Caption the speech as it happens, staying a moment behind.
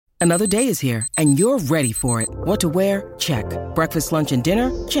Another day is here, and you're ready for it. What to wear? Check. Breakfast, lunch, and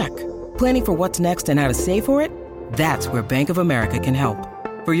dinner? Check. Planning for what's next and how to save for it? That's where Bank of America can help.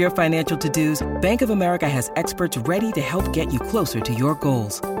 For your financial to-dos, Bank of America has experts ready to help get you closer to your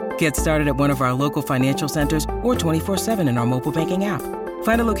goals. Get started at one of our local financial centers or 24/7 in our mobile banking app.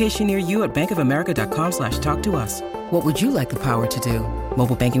 Find a location near you at bankofamerica.com/talktous. What would you like the power to do?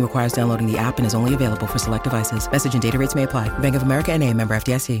 Mobile banking requires downloading the app and is only available for select devices. Message and data rates may apply. Bank of America N.A., member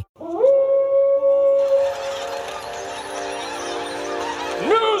FDIC.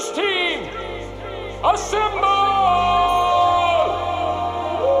 News team, assemble!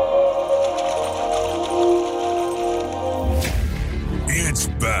 It's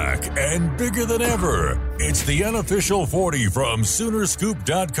back and bigger than ever. It's the unofficial 40 from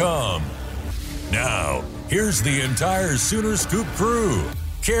Soonerscoop.com. Now, here's the entire Sooner Scoop crew.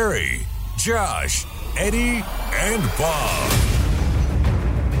 Carrie, Josh, Eddie, and Bob.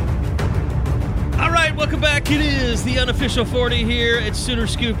 All right, welcome back. It is the unofficial 40 here at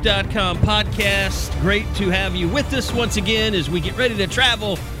Soonerscoop.com podcast. Great to have you with us once again as we get ready to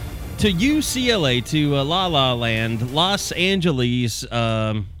travel to UCLA, to La La Land, Los Angeles.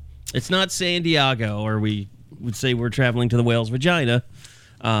 It's not San Diego, or we would say we're traveling to the whale's vagina.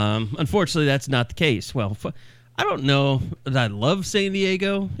 Unfortunately, that's not the case. Well, I don't know that I love San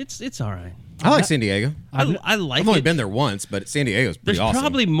Diego. It's all right. I like San Diego. I like it. I've only been there once, but San Diego's pretty awesome.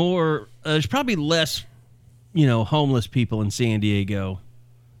 There's probably less, homeless people in San Diego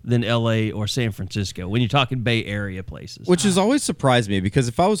than L.A. or San Francisco when you're talking Bay Area places. Which has always surprised me, because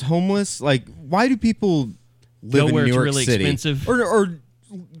if I was homeless, like, why do people live in New York really City? Expensive? Or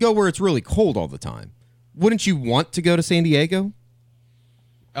go where it's really cold all the time? Wouldn't you want to go to San Diego?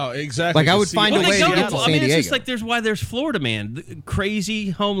 Oh, exactly. Like, I would find a way to get to San Diego. It's just like why there's Florida Man. Crazy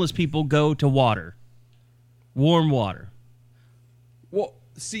homeless people go to water. Warm water. Well,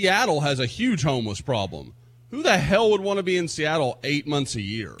 Seattle has a huge homeless problem. Who the hell would want to be in Seattle 8 months a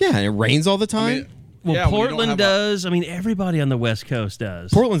year? Yeah, and it rains all the time. Portland does. Everybody on the West Coast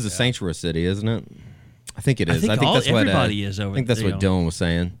does. Portland's a sanctuary city, isn't it? I think it is. I think that's what everybody is over there. I think that's what Dylan was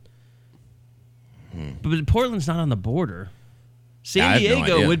saying. But Portland's not on the border. San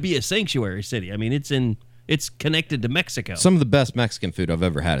Diego would be a sanctuary city. It's connected to Mexico. Some of the best Mexican food I've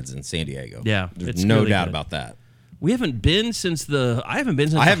ever had is in San Diego. Yeah, there's no doubt about that. I haven't been since the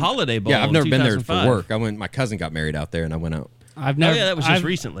Holiday Bowl. Yeah, I've never been there 2005. for work. My cousin got married out there, and I went out. That was just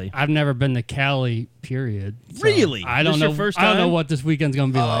recently. I've never been to Cali, period. So really? I don't know. Your first time? I don't know what this weekend's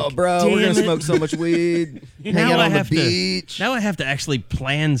gonna be like. Oh, bro, we're gonna smoke so much weed. Hang out on the beach. Now I have to actually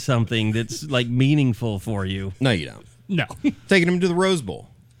plan something that's like meaningful for you. No, you don't. No, taking them to the Rose Bowl.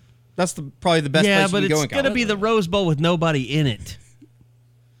 That's probably the best place you can go in Cali. Yeah, but it's gonna be the Rose Bowl with nobody in it.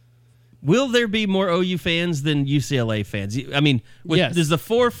 Will there be more OU fans than UCLA fans? Yes. Does the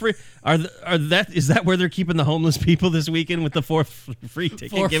 4 free is that where they're keeping the homeless people this weekend with the 4 free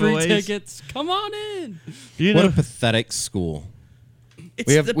ticket giveaways? 4 free tickets. Come on in. What a paththetic school.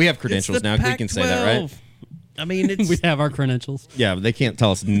 We have credentials now. We can say that, right? We have our credentials. Yeah, but they can't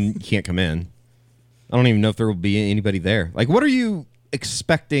tell us you can't come in. I don't even know if there will be anybody there. Like, what are you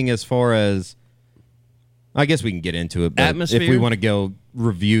expecting as far as? I guess we can get into it, but atmosphere? If we want to go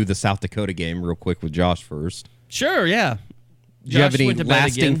review the South Dakota game real quick with Josh first. Sure, yeah. Do you have any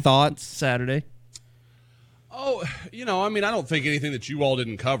lasting thoughts? Saturday. Oh, I don't think anything that you all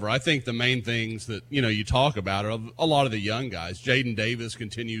didn't cover. I think the main things that, you talk about are a lot of the young guys. Jaden Davis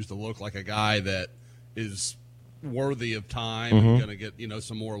continues to look like a guy that is worthy of time and going to get,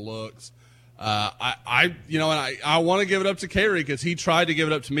 some more looks. I want to give it up to Kerry because he tried to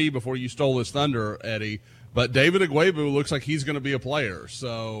give it up to me before you stole his thunder, Eddie. But David Agwebu looks like he's going to be a player,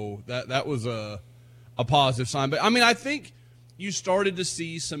 so that was a positive sign. But I think you started to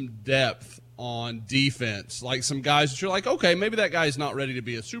see some depth on defense, like some guys that you're like, okay, maybe that guy's not ready to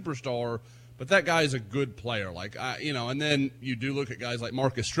be a superstar, but that guy is a good player. And then you do look at guys like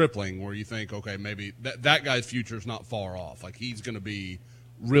Marcus Stripling, where you think, okay, maybe that guy's future is not far off. Like he's going to be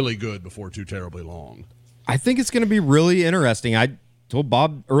really good before too terribly long. I think it's going to be really interesting. I told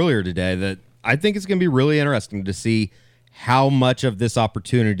Bob earlier today that I think it's going to be really interesting to see how much of this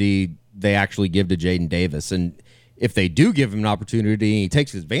opportunity they actually give to Jaden Davis. And if they do give him an opportunity and he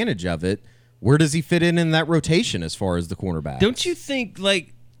takes advantage of it, where does he fit in that rotation as far as the cornerback? Don't you think,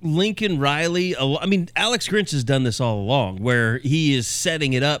 like, Lincoln Riley, Alex Grinch has done this all along, where he is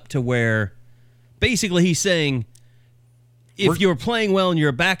setting it up to where basically he's saying, if you're playing well and you're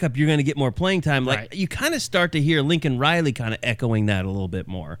a backup, you're going to get more playing time. Like you kind of start to hear Lincoln Riley kind of echoing that a little bit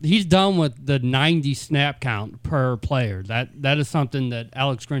more. He's done with the 90 snap count per player. That is something that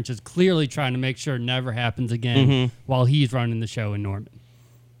Alex Grinch is clearly trying to make sure never happens again while he's running the show in Norman.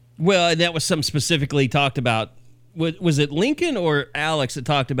 Well, and that was something specifically talked about. Was it Lincoln or Alex that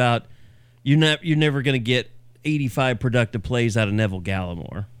talked about you're never going to get 85 productive plays out of Neville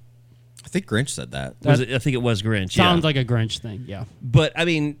Gallimore? I think Grinch said that. I think it was Grinch. Sounds like a Grinch thing, yeah. But, I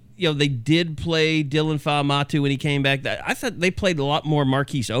mean, they did play Dylan Fa'amatu when he came back. I thought they played a lot more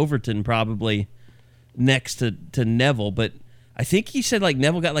Marquise Overton probably next to Neville. But I think he said,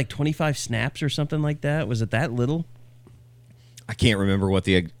 Neville got 25 snaps or something like that. Was it that little? I can't remember what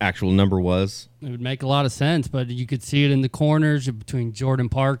the actual number was. It would make a lot of sense, but you could see it in the corners between Jordan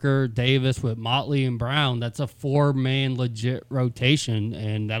Parker, Davis with Motley and Brown. That's a 4-man legit rotation,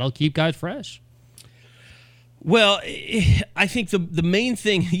 and that'll keep guys fresh. Well, I think the main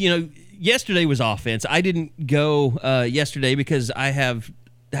thing, yesterday was offense. I didn't go yesterday because I had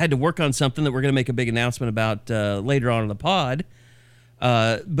to work on something that we're going to make a big announcement about later on in the pod.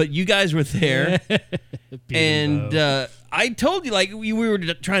 But you guys were there, and I told you we were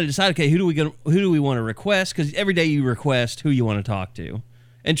trying to decide. Okay, who do we want to request? Because every day you request who you want to talk to,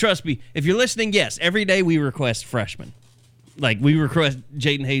 and trust me, if you're listening, yes, every day we request freshmen. We request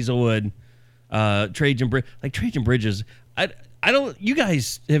Jaden Hazelwood, Trajan Bridges. I don't. You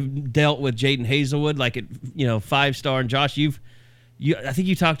guys have dealt with Jaden Hazelwood at 5-star, and Josh, I think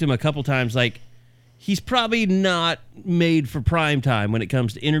you talked to him a couple times. He's probably not made for prime time when it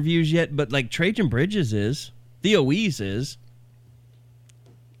comes to interviews yet, but Trajan Bridges is. Theo Wees is.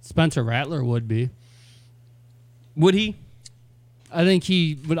 Spencer Rattler would be. Would he? I think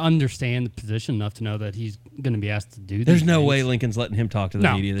he would understand the position enough to know that he's going to be asked to do There's these no things. way Lincoln's letting him talk to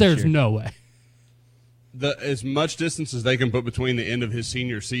the media this year. There's no way. As much distance as they can put between the end of his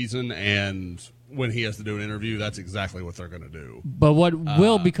senior season and when he has to do an interview, that's exactly what they're going to do. But what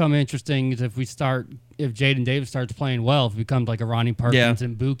will become interesting is if Jaden Davis starts playing well, if it becomes like a Ronnie Perkins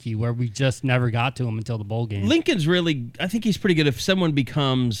and Buki, where we just never got to him until the bowl game. Lincoln's I think he's pretty good if someone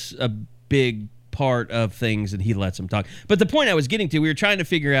becomes a big part of things and he lets them talk. But the point I was getting to, we were trying to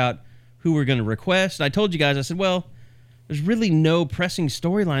figure out who we're going to request. And I told you guys, I said, well, there's really no pressing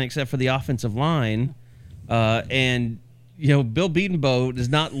storyline except for the offensive line. And Bill Beatonbow does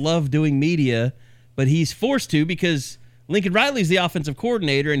not love doing media, but he's forced to because Lincoln Riley's the offensive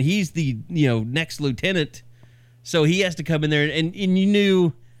coordinator and he's the next lieutenant, so he has to come in there. And you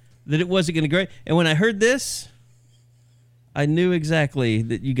knew that it wasn't going to go. And when I heard this, I knew exactly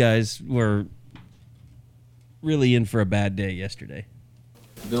that you guys were really in for a bad day yesterday.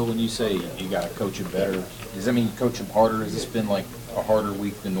 Bill, when you say you got to coach it better, does that mean you coach them harder? Has this been a harder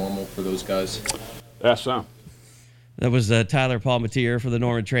week than normal for those guys? That's some. That was Tyler Palmatier for the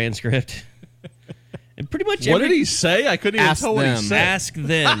Norman transcript. And pretty much what did he say? I couldn't even tell what he said. Ask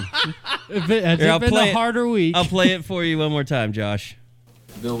them. Has it been a harder week? I'll play it for you one more time, Josh.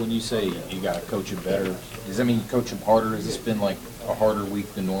 Bill, when you say you got to coach it better, does that mean you coach them harder? Has this been a harder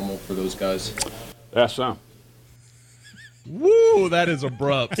week than normal for those guys? That's some. Woo, that is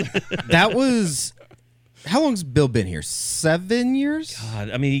abrupt. That was... How long's Bill been here? 7 years?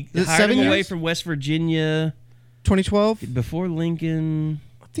 God, I mean, he hired him away from West Virginia. 2012? Before Lincoln.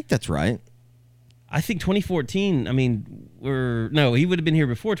 I think that's right. I think 2014. I mean, he would have been here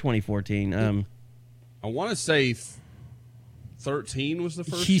before 2014. I want to say 13 was the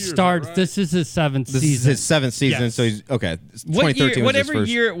first he year. Starts. Right? This is his seventh season. This is his seventh season, yes. so he's okay. Whatever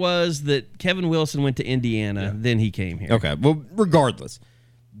year it was that Kevin Wilson went to Indiana, then he came here. Okay, well, regardless,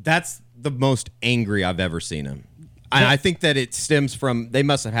 that's the most angry I've ever seen him. I think that it stems from they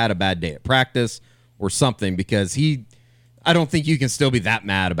must have had a bad day at practice or something, because I don't think you can still be that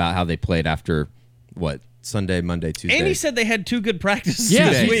mad about how they played after Sunday, Monday, Tuesday. And he said they had 2 good practices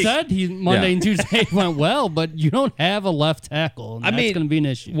this he week. said Monday and Tuesday went well, but you don't have a left tackle. And that's going to be an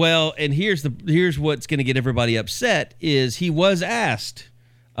issue. Well, and here's what's going to get everybody upset is he was asked.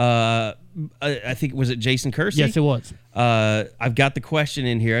 I think was it Jason Kersey? Yes, it was. I've got the question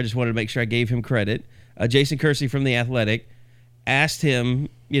in here. I just wanted to make sure I gave him credit. Jason Kersey from The Athletic asked him,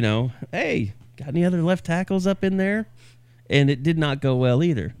 hey, got any other left tackles up in there? And it did not go well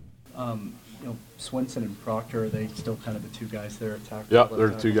either. Swinson and Proctor, are they still kind of the 2 guys there at tackle? Yep, they're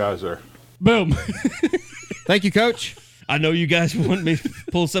the 2 guys there. Boom. Thank you, Coach. I know you guys want me to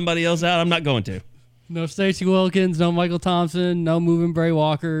pull somebody else out. I'm not going to. No Stacey Wilkins, no Michael Thompson, no moving Bray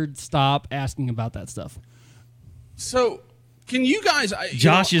Walker. Stop asking about that stuff. So, can you guys?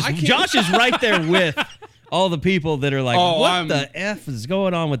 Josh is right there with all the people that are like, what the F is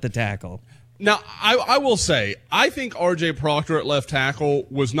going on with the tackle? Now, I will say, I think R.J. Proctor at left tackle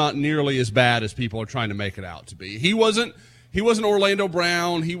was not nearly as bad as people are trying to make it out to be. He wasn't Orlando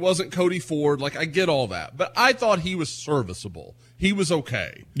Brown. He wasn't Cody Ford. I get all that. But I thought he was serviceable. He was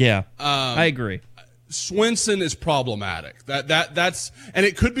okay. Yeah, I agree. Swinson is problematic. That's and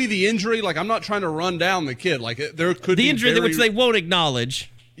it could be the injury. Like, I'm not trying to run down the kid. Like, there could be the injury which they won't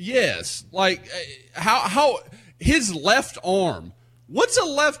acknowledge. Yes, like how his left arm. What's a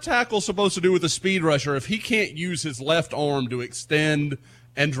left tackle supposed to do with a speed rusher if he can't use his left arm to extend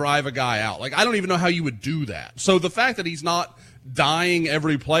and drive a guy out? Like, I don't even know how you would do that. So the fact that he's not dying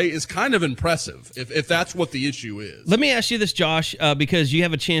every play is kind of impressive if that's what the issue is. Let me ask you this, Josh, because you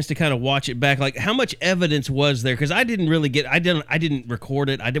have a chance to kind of watch it back. Like, how much evidence was there? Because I didn't really I didn't record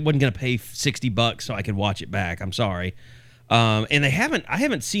it. I wasn't going to pay $60 so I could watch it back. I'm sorry. And I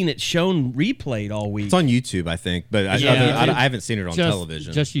haven't seen it shown replayed all week. It's on YouTube, I think, but I haven't seen it on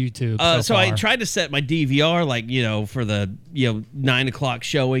television. Just YouTube. So I tried to set my DVR, like, for the 9 o'clock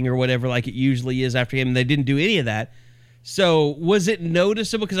showing or whatever, like it usually is after him. And they didn't do any of that. So was it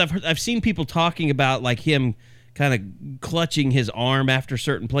noticeable? Because I've seen people talking about like him kind of clutching his arm after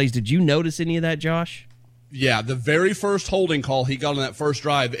certain plays. Did you notice any of that, Josh? Yeah, the very first holding call he got on that first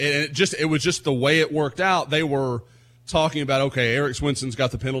drive, and it was just the way it worked out. They were talking about, okay, Eric Swinson's got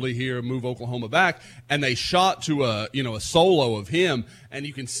the penalty here, move Oklahoma back, and they shot to a solo of him, and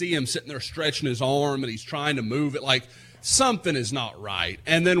you can see him sitting there stretching his arm, and he's trying to move it. Like, something is not right.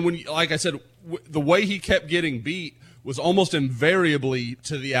 And then like I said, the way he kept getting beat was almost invariably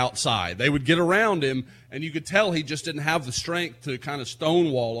to the outside. They would get around him, and you could tell he just didn't have the strength to kind of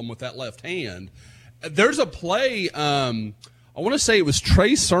stonewall him with that left hand. There's a play, I want to say it was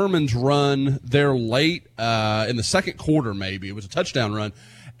Trey Sermon's run there late in the second quarter, maybe. It was a touchdown run.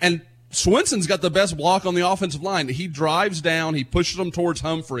 And Swinson's got the best block on the offensive line. He drives down, he pushes him towards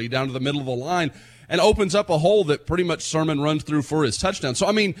Humphrey down to the middle of the line and opens up a hole that pretty much Sermon runs through for his touchdown. So,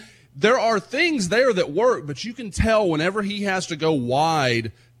 I mean, there are things there that work, but you can tell whenever he has to go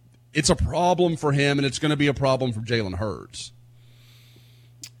wide, it's a problem for him, and it's going to be a problem for Jalen Hurts.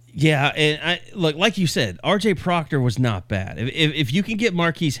 Yeah, and look, like you said, R.J. Proctor was not bad. If you can get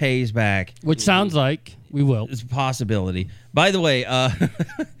Marquise Hayes back, which sounds like we will, it's a possibility. By the way,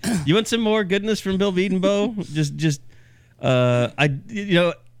 you want some more goodness from Bill Bedenbaugh?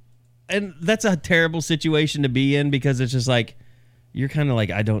 And that's a terrible situation to be in because it's just like you're kind of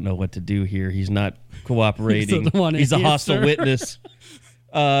like, I don't know what to do here. He's not cooperating. He's a hostile witness.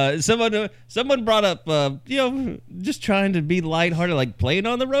 Someone brought up, just trying to be lighthearted, like playing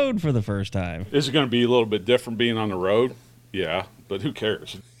on the road for the first time. Is it going to be a little bit different being on the road? Yeah, but who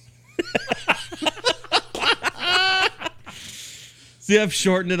cares? See, I've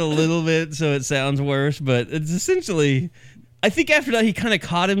shortened it a little bit so it sounds worse, but it's essentially, I think after that he kind of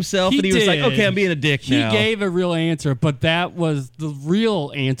caught himself and he was like, okay, I'm being a dick now. He gave a real answer, but that was the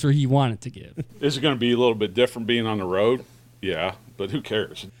real answer he wanted to give. Is it going to be a little bit different being on the road? Yeah, but who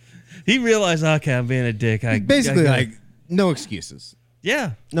cares? He realized, okay, I'm being a dick. Basically, no excuses.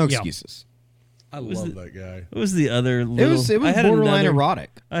 Yeah. No excuses. I love that guy. What was the other little... It was borderline erotic.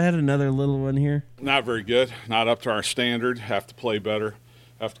 I had another little one here. Not very good. Not up to our standard. Have to play better.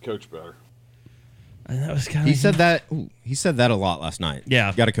 Have to coach better. And that was kind of... He said that a lot last night.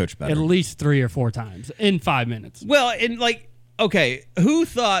 Yeah. Got to coach better. At least 3 or 4 times in 5 minutes. Well, and okay, who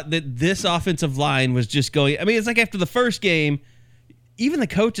thought that this offensive line was just going... I mean, it's like after the first game, even the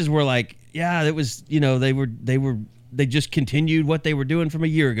coaches were like, yeah, that was, they just continued what they were doing from a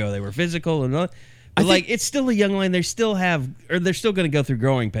year ago. They were physical and all. But it's still a young line. They're still going to go through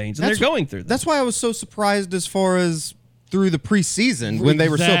growing pains, and they're going through them. That's why I was so surprised as far as through the preseason when they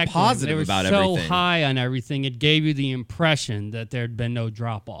were so positive about everything. So high on everything, it gave you the impression that there'd been no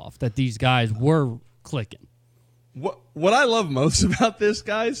drop off, that these guys were clicking. What I love most about this,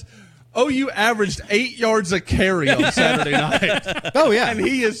 guys, OU averaged 8 yards a carry on Saturday night. Oh, yeah. And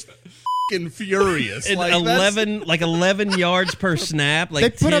he is f***ing furious. And 11 yards per snap,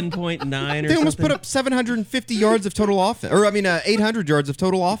 like 10.9 or something. They almost put up 750 yards of total offense. 800 yards of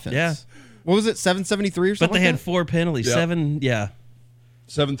total offense. Yeah. What was it, 773 or something? But they had 4 penalties. Yep.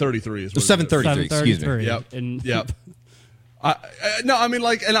 733 is what 733, excuse me. Yep. And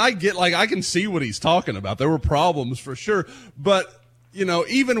I get, I can see what he's talking about. There were problems for sure. But,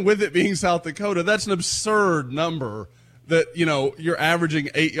 even with it being South Dakota, that's an absurd number that, you're averaging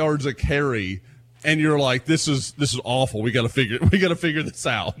 8 yards a carry and you're like, this is awful. We got to figure this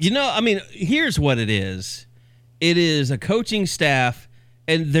out. Here's what it is. It is a coaching staff,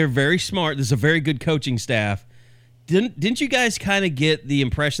 and they're very smart. This is a very good coaching staff. Didn't you guys kind of get the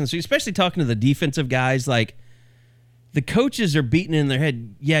impression, so especially talking to the defensive guys, like, the coaches are beating in their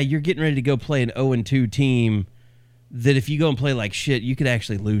head, yeah, you're getting ready to go play an 0-2 team that if you go and play like shit, you could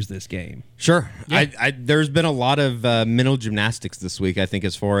actually lose this game. Sure. Yeah. There's been a lot of mental gymnastics this week, I think,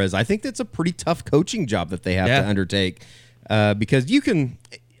 I think that's a pretty tough coaching job that they have to undertake because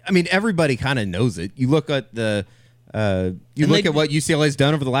I mean, everybody kind of knows it. You look at the at what UCLA's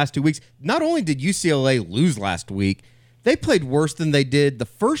done over the last 2 weeks. Not only did UCLA lose last week, they played worse than they did the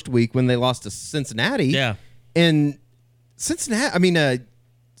first week when they lost to Cincinnati. Yeah. And San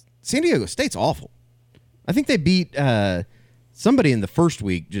Diego State's awful. I think they beat somebody in the first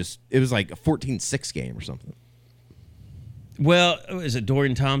week. It was like a 14-6 game or something. Well, is it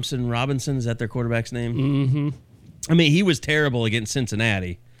Dorian Thompson-Robinson? Is that their quarterback's name? Mm-hmm. I mean, he was terrible against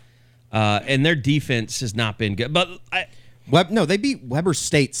Cincinnati, and their defense has not been good. But they beat Weber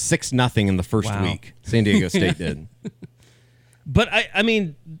State 6-0 in the first week. San Diego State did. But I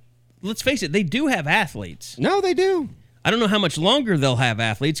mean, let's face it, they do have athletes. No, they do. I don't know how much longer they'll have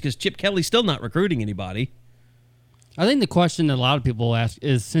athletes because Chip Kelly's still not recruiting anybody. I think the question that a lot of people ask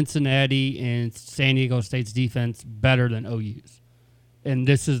is Cincinnati and San Diego State's defense better than OU's? And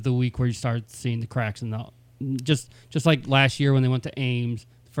this is the week where you start seeing the cracks in the just like last year when they went to Ames,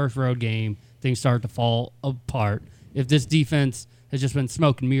 the first road game, things started to fall apart. If this defense has just been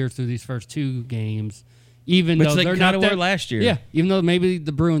smoke and mirrors through these first two games, even though they're not there last year. Yeah, even though maybe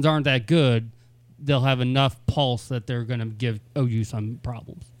the Bruins aren't that good, they'll have enough pulse that they're going to give OU some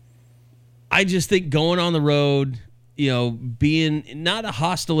problems. I just think going on the road, being not a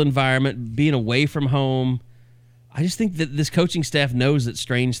hostile environment, being away from home, I just think that this coaching staff knows that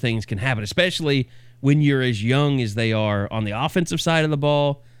strange things can happen, especially when you're as young as they are on the offensive side of the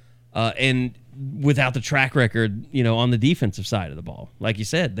ball and without the track record, on the defensive side of the ball. Like you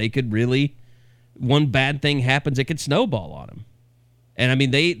said, they could really, one bad thing happens, it could snowball on them. And I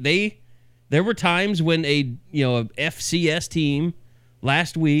mean, there were times when a FCS team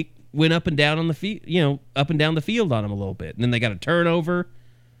last week went up and down on the field, up and down the field on them a little bit, and then they got a turnover,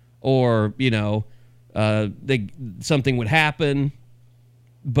 or something would happen,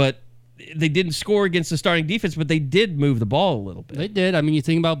 but they didn't score against the starting defense, but they did move the ball a little bit. They did. I mean, you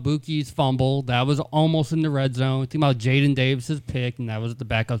think about Buki's fumble, that was almost in the red zone. You think about Jaden Davis's pick, and that was at the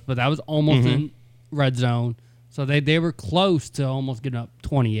backups, but that was almost in red zone. So they were close to almost getting up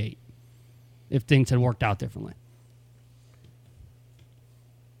 28 if things had worked out differently.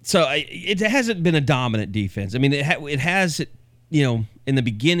 So it hasn't been a dominant defense. I mean, it has, in the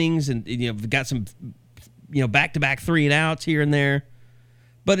beginnings, and got some, back-to-back 3-and-outs here and there,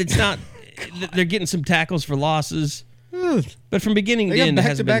 but it's not. They're getting some tackles for losses, but from beginning to end,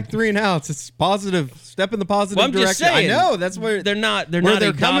 back-to-back 3-and-outs. It's positive step in the positive I'm direction. Just saying, I know that's where they're not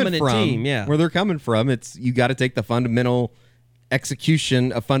a dominant team. Yeah, where they're coming from, you got to take the fundamental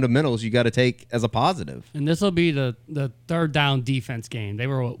execution of fundamentals. You got to take as a positive. And this will be the third down defense game. They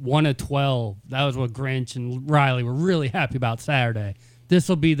were 1 of 12. That was what Grinch and Riley were really happy about Saturday. This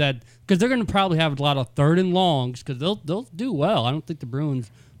will be that, because they're going to probably have a lot of third and longs, because they'll do well. I don't think the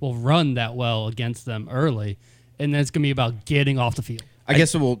Bruins will run that well against them early, and then it's going to be about getting off the field. I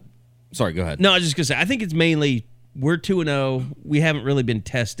guess it will. Sorry, go ahead. No, I was just going to say, I think it's mainly we're 2-0. We haven't really been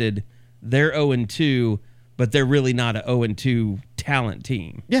tested. They're 0-2, but they're really not an 0-2 talent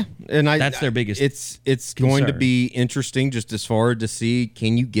team. Yeah, and that's their biggest. It's going to be interesting just as far to see,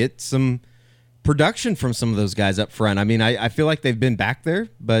 can you get some production from some of those guys up front. I mean, I feel like they've been back there,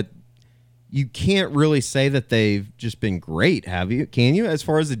 but you can't really say that they've just been great, have you? Can you, as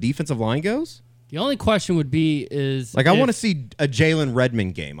far as the defensive line goes? The only question would be is... I want to see a Jalen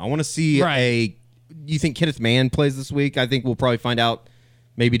Redmond game. I want to see You think Kenneth Mann plays this week? I think we'll probably find out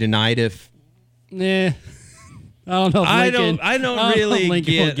maybe tonight if... I don't know. I don't really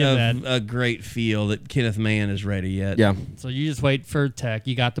get a great feel that Kenneth Mann is ready yet. Yeah. So you just wait for Tech.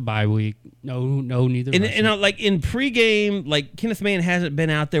 You got the bye week. Neither. And like in pregame, like Kenneth Mann hasn't been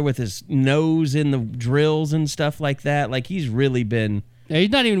out there with his nose in the drills and stuff like that. Like he's really been. Yeah,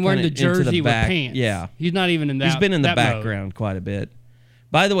 he's not even wearing the jersey with pants. Yeah, he's not even in that. He's been in the background mode. quite a bit.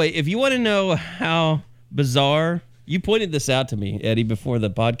 By the way, if you want to know how bizarre, you pointed this out to me, Eddie, before the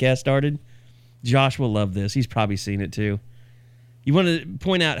podcast started. Josh will love this. He's probably seen it too. You want to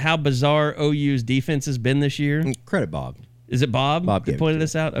point out how bizarre OU's defense has been this year? Credit Bob. Is it Bob? Bob that pointed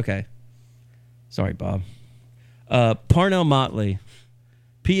this out? Okay. Sorry, Bob. Parnell Motley,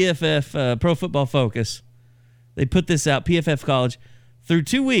 PFF, Pro Football Focus. They put this out, PFF College. Through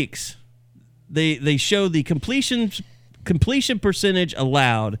 2 weeks, they show the completion percentage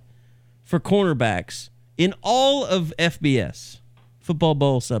allowed for cornerbacks in all of FBS, Football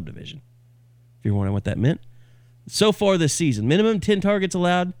Bowl subdivision. If you're wondering what that meant. So far this season, minimum 10 targets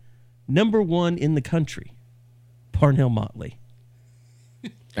allowed, number 1 in the country, Parnell Motley.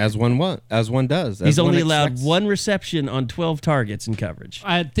 As one does. He's only allowed 1 reception on 12 targets in coverage.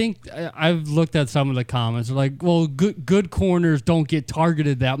 I think I've looked at some of the comments. Like, well, good corners don't get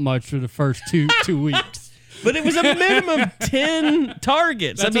targeted that much for the first two weeks. But it was a minimum 10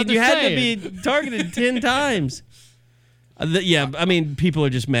 targets. That's I mean, what you they're had to be targeted 10 times. I mean, people are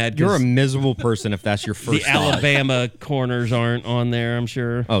just mad. You're a miserable person if that's your first The Alabama corners aren't on there, I'm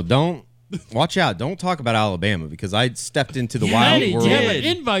sure. Oh, don't. Watch out. Don't talk about Alabama because I stepped into the wild Eddie, world you have an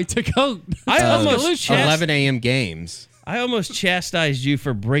invite to go. I of almost 11 a.m. games. I almost chastised you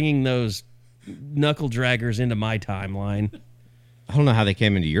for bringing those knuckle draggers into my timeline. I don't know how they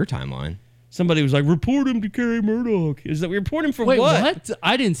came into your timeline. Somebody was like, report him to Kerry Murdoch. Is that we report him for Wait, what? what?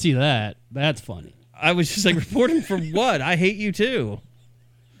 I didn't see that. That's funny. I was just like, report him for what? I hate you too.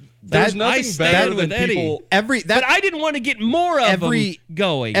 There's I nothing stand better with than Eddie. people. But I didn't want to get more of them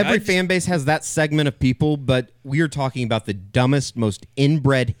going. Every fan base has that segment of people, but we are talking about the dumbest, most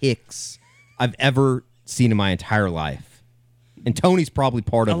inbred hicks I've ever seen in my entire life. And Tony's probably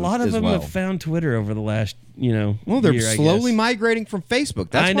part of it a lot of as them well. have found Twitter over the last, Well, they're year, I slowly guess. migrating from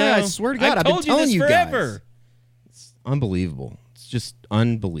Facebook. That's I why know. I swear to God, I've I've been told you telling this you forever. guys. It's unbelievable. It's just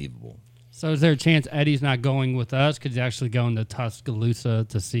unbelievable. So is there a chance Eddie's not going with us? Could he actually going to Tuscaloosa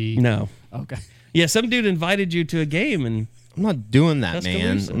to see? No. Okay. Yeah, some dude invited you to a game, and I'm not doing that,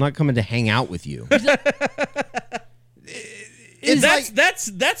 man. Tuscaloosa. I'm not coming to hang out with you. that's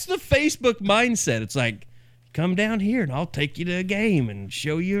the Facebook mindset. It's like, come down here and I'll take you to a game and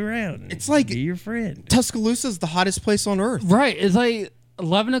show you around. And It's like be your friend. Tuscaloosa is the hottest place on earth. Right. It's like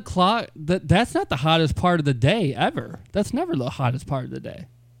 11 o'clock. That's not the hottest part of the day ever. That's never the hottest part of the day.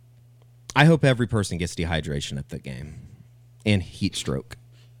 I hope every person gets dehydration at the game and heat stroke.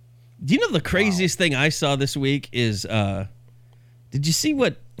 Do you know the craziest thing I saw this week is, did you see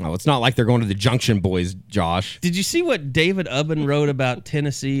what? Oh, it's not like they're going to the Junction Boys, Josh. Did you see what David Ubben wrote about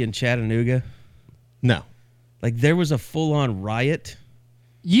Tennessee and Chattanooga? No. Like there was a full-on riot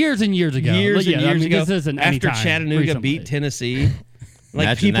Years and years ago. years and years ago This isn't after anytime Chattanooga recently. beat Tennessee. Like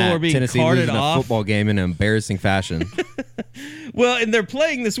Imagine people that. were being Tennessee carted losing off. a football game in an embarrassing fashion. Well, and they're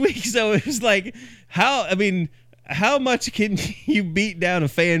playing this week, so it was like, how much can you beat down a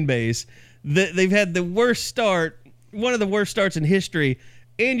fan base that they've had the worst start, one of the worst starts in history,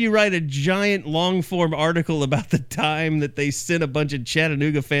 and you write a giant long-form article about the time that they sent a bunch of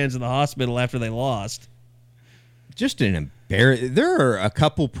Chattanooga fans to the hospital after they lost. Just an embarrassing. There are a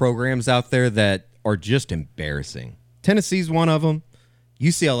couple programs out there that are just embarrassing. Tennessee's one of them.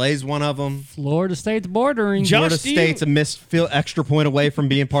 UCLA's one of them. Florida State's bordering. Florida State's a missed extra point away from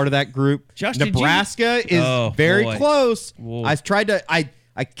being part of that group. Josh, did Nebraska you- is Oh, very boy. close. Whoa. I tried to. I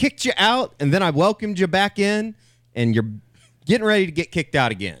kicked you out, and then I welcomed you back in, and you're getting ready to get kicked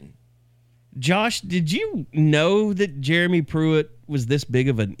out again. Josh, did you know that Jeremy Pruitt was this big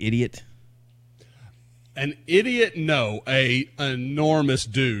of an idiot? An idiot, no. A enormous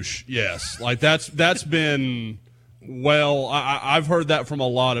douche, yes. Like that's been. Well, I've heard that from a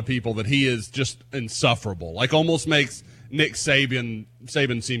lot of people that he is just insufferable. Like almost makes Nick Saban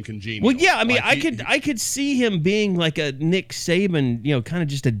seem congenial. Well, yeah, I mean, Like, I could see him being like a Nick Saban, kind of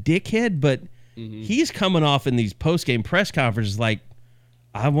just a dickhead, but he's coming off in these post-game press conferences like,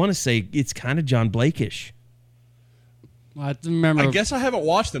 I want to say it's kind of John Blake-ish. I remember. I guess I haven't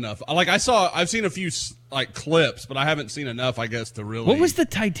watched enough. I've seen a few clips, but I haven't seen enough, I guess, to really. What was the have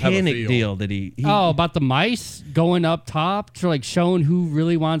a Titanic feel. deal that he about the mice going up top to showing who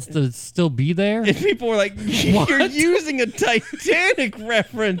really wants to still be there. And people were like, you're using a Titanic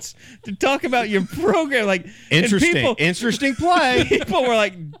reference to talk about your program. Like, Interesting play. People were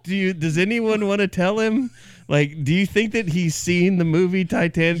like, does anyone want to tell him? Like, do you think that he's seen the movie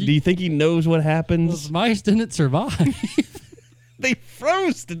Titanic? Do you think he knows what happens? Those mice didn't survive. They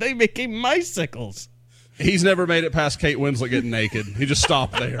froze. They became icicles. He's never made it past Kate Winslet getting naked. He just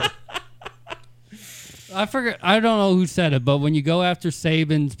stopped there. I forget. I don't know who said it, but when you go after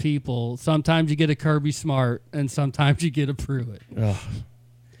Saban's people, sometimes you get a Kirby Smart, and sometimes you get a Pruitt.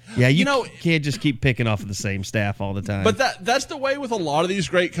 Yeah, you can't just keep picking off of the same staff all the time. But that's the way with a lot of these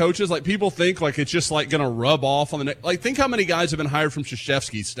great coaches. Like people think it's just going to rub off on the next. Like think how many guys have been hired from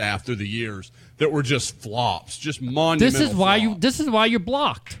Krzyzewski's staff through the years that were just flops, just monumental. This is why you're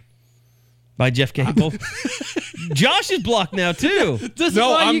blocked. By Jeff Capel. Josh is blocked now too.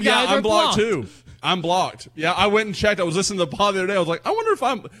 I'm blocked too. I'm blocked. Yeah, I went and checked. I was listening to the pod the other day. I was like, I wonder if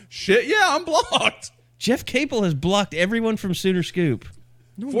I'm shit. Yeah, I'm blocked. Jeff Capel has blocked everyone from Sooner Scoop.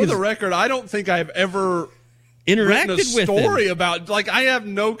 For the record, I don't think I've ever interacted written a with story him. about. I have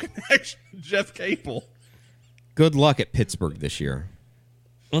no connection to Jeff Capel. Good luck at Pittsburgh this year.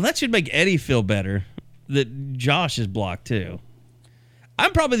 Well, that should make Eddie feel better that Josh is blocked too.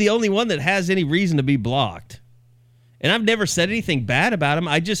 I'm probably the only one that has any reason to be blocked. And I've never said anything bad about him.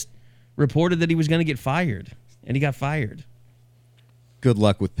 I just reported that he was going to get fired, and he got fired. Good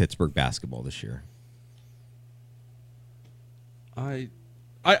luck with Pittsburgh basketball this year.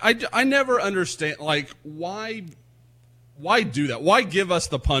 I never understand, like, why do that? Why give us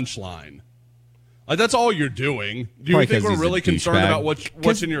the punchline? Like, that's all you're doing. Do you think we're really concerned about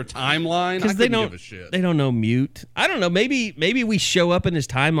what's in your timeline? Because they don't give a shit. They don't know mute. I don't know. Maybe we show up in his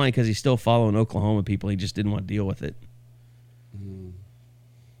timeline because he's still following Oklahoma people. He just didn't want to deal with it.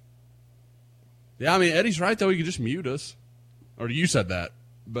 Yeah, I mean, Eddie's right, though. He could just mute us. Or you said that.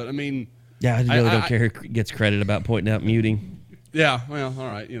 But, I mean... Yeah, I really don't care who gets credit about pointing out muting. Yeah, well, all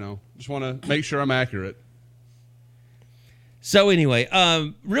right. Just want to make sure I'm accurate. So, anyway,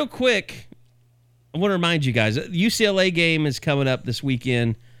 real quick, I want to remind you guys, the UCLA game is coming up this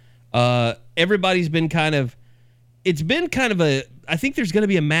weekend. Everybody's been I think there's going to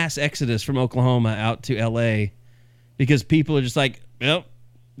be a mass exodus from Oklahoma out to L.A. because people are just like, well,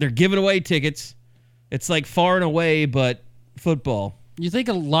 they're giving away tickets. It's like far and away, but football. You think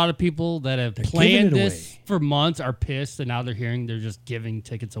a lot of people that have planned this for months are pissed, and now they're hearing they're just giving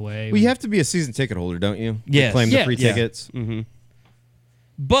tickets away? Well, you have to be a season ticket holder, don't you? Yes. To claim the free tickets. Mm-hmm.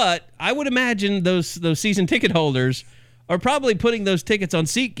 But I would imagine those season ticket holders are probably putting those tickets on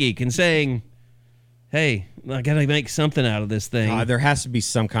SeatGeek and saying, hey, I got to make something out of this thing. There has to be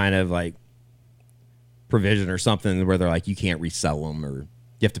some kind of like provision or something where they're like, you can't resell them, or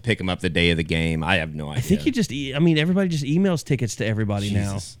you have to pick them up the day of the game. I have no idea. I think everybody just emails tickets to everybody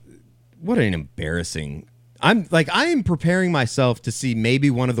now. What an embarrassing. I am preparing myself to see maybe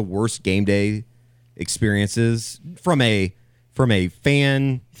one of the worst game day experiences from a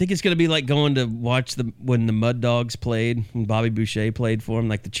fan. You think it's going to be like going to watch when the Mud Dogs played, when Bobby Boucher played for them,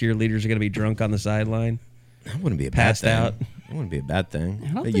 like the cheerleaders are going to be drunk on the sideline? That wouldn't be a passed bad thing. out. That wouldn't be a bad thing. I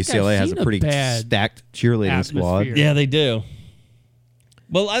don't think UCLA I've has seen a pretty stacked cheerleading squad. Yeah, they do.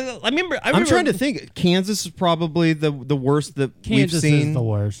 Well, I remember. I'm trying to think. Kansas is probably the worst that we've seen. Kansas is the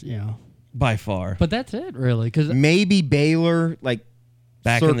worst, yeah. By far. But that's it, really. Cause maybe Baylor, like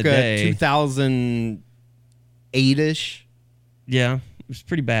back circa in the day. 2008-ish. Yeah, it was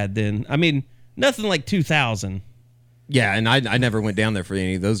pretty bad then. I mean, nothing like 2000. Yeah, and I never went down there for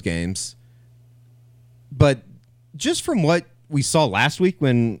any of those games. But just from what we saw last week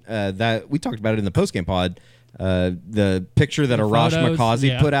when that we talked about it in the postgame pod, the picture that Arash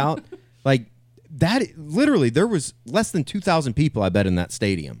Makazi put out, like that, literally there was less than 2,000 people, I bet, in that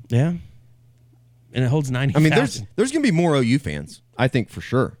stadium. Yeah. And it holds 90,000. I mean, there's going to be more OU fans, I think, for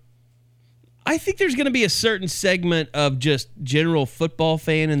sure. I think there's going to be a certain segment of just general football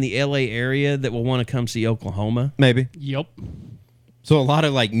fan in the LA area that will want to come see Oklahoma. Maybe. Yep. So a lot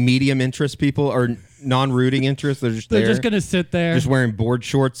of like medium interest people or non-rooting interest, they're just going to sit there. Just wearing board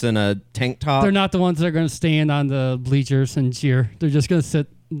shorts and a tank top. They're not the ones that are going to stand on the bleachers and cheer. They're just going to sit.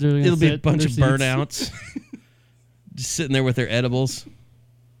 It'll be a bunch of burnouts. Just sitting there with their edibles.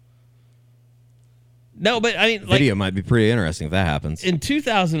 No, but I mean, video might be pretty interesting if that happens. In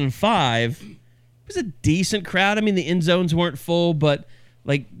 2005, it was a decent crowd. I mean, the end zones weren't full, but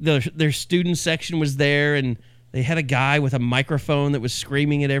like their student section was there, and they had a guy with a microphone that was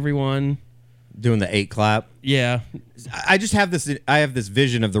screaming at everyone, doing the 8 clap. Yeah, I just have this. I have this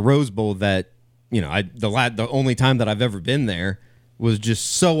vision of the Rose Bowl that the only time that I've ever been there was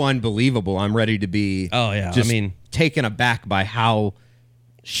just so unbelievable. I'm ready to be. Oh yeah, just taken aback by how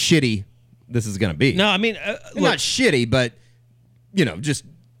shitty this is going to be. No, I mean, not shitty, but just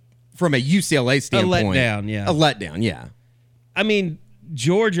from a UCLA standpoint, a letdown. Yeah, a letdown. Yeah. I mean,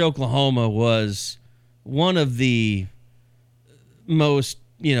 George, Oklahoma was one of the most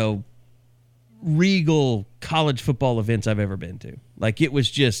regal college football events I've ever been to. Like, it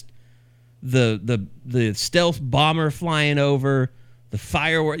was just the stealth bomber flying over, the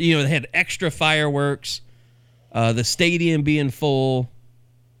fireworks. They had extra fireworks, the stadium being full.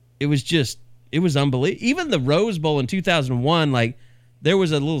 It was unbelievable. Even the Rose Bowl in 2001, like, there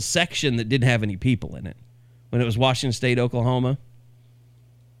was a little section that didn't have any people in it when it was Washington State, Oklahoma.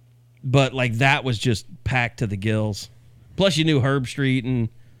 But like, that was just packed to the gills. Plus, you knew Herb Street and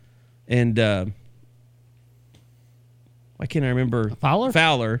why can't I remember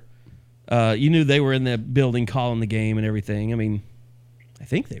Fowler? You knew they were in the building calling the game and everything. I mean, I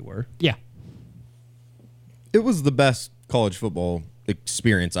think they were. Yeah. It was the best college football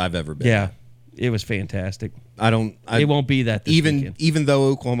experience I've ever been. Yeah, it was fantastic. It won't be that this weekend. Even though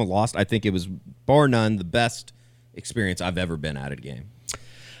Oklahoma lost, I think it was bar none the best experience I've ever been at a game.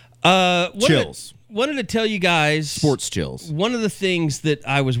 Chills. Wanted to tell you guys. Sports chills. One of the things that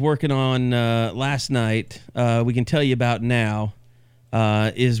I was working on last night, we can tell you about now,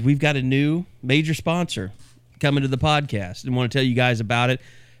 is we've got a new major sponsor coming to the podcast and want to tell you guys about it.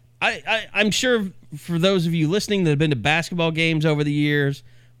 I'm sure for those of you listening that have been to basketball games over the years,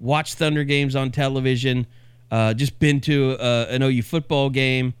 watched Thunder games on television, just been to an OU football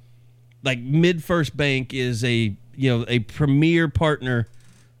game. Like MidFirst Bank is a premier partner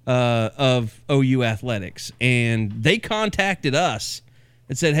of OU athletics, and they contacted us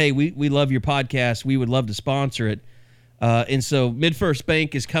and said, "Hey, we love your podcast. We would love to sponsor it." And so MidFirst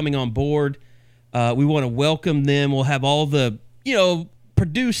Bank is coming on board. We want to welcome them. We'll have all the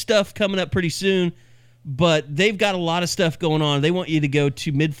Purdue stuff coming up pretty soon, but they've got a lot of stuff going on. They want you to go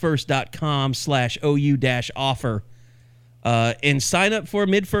to midfirst.com/OU-offer and sign up for a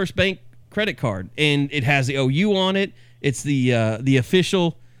MidFirst Bank credit card. And it has the OU on it. It's the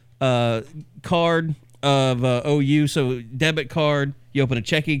official card of OU. So debit card, you open a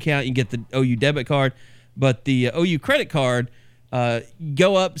checking account, you get the OU debit card. But the OU credit card,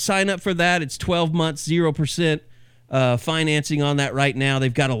 go up, sign up for that. It's 12 months, 0% financing on that right now.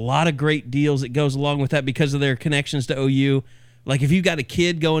 They've got a lot of great deals that goes along with that because of their connections to OU. Like if you've got a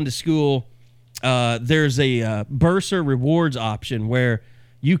kid going to school, there's a Bursar rewards option where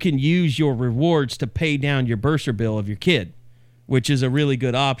you can use your rewards to pay down your Bursar bill of your kid, which is a really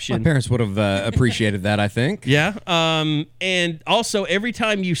good option. My parents would have appreciated that, I think. Yeah. And also, every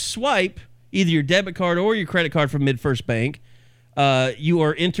time you swipe either your debit card or your credit card from MidFirst Bank, you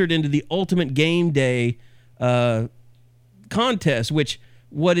are entered into the Ultimate Game Day contest, which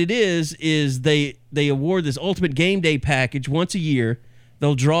what it is they award this Ultimate Game Day package once a year.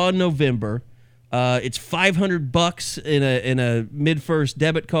 They'll draw in November. It's $500 in a MidFirst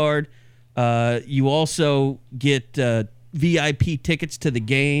debit card. You also get VIP tickets to the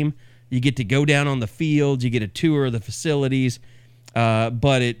game. You get to go down on the field. You get a tour of the facilities.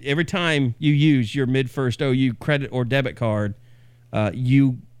 But every time you use your MidFirst OU credit or debit card,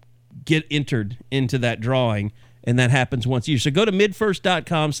 you get entered into that drawing, and that happens once a year. So go to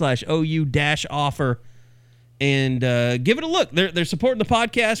midfirst.com/OU-offer and give it a look. They're supporting the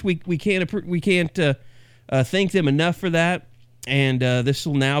podcast. We can't thank them enough for that. And this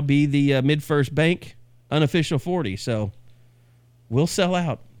will now be the MidFirst Bank unofficial 40. So we'll sell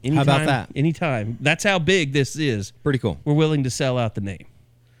out. Anytime, how about that? Anytime. That's how big this is. Pretty cool. We're willing to sell out the name.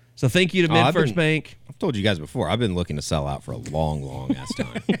 So thank you to MidFirst Bank. I've told you guys before, I've been looking to sell out for a long, long ass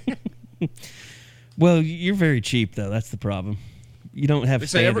time. Well, you're very cheap, though. That's the problem. You don't have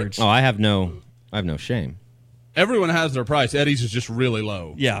standards. I have no shame. Everyone has their price. Eddie's is just really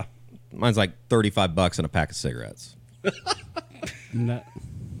low. Yeah. Mine's like $35 and a pack of cigarettes.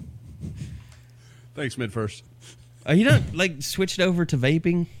 Thanks, MidFirst. Are you not switched over to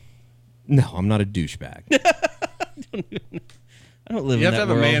vaping? No, I'm not a douchebag. I don't live you in have that to have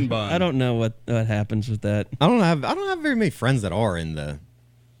world. a man bun. I don't know what happens with that. I don't have very many friends that are in the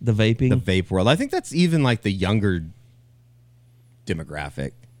vaping, the vape world. I think that's even like the younger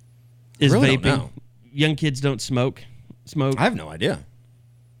demographic. Is really vaping? Young kids don't smoke. I have no idea.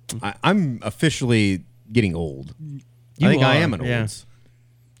 I'm officially getting old. I think I am an olds.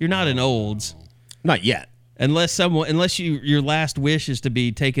 You're not an olds. Not yet. Unless your last wish is to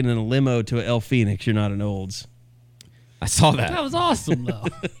be taken in a limo to El Phoenix, you're not an olds. I saw that. That was awesome, though.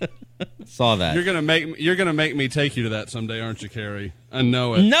 Saw that. You're gonna make me take you to that someday, aren't you, Carrie? I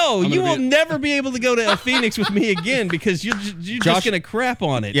know it. No, you will never be able to go to El Phoenix with me again because you're just gonna crap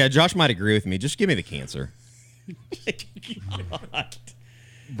on it. Yeah, Josh might agree with me. Just give me the cancer. God.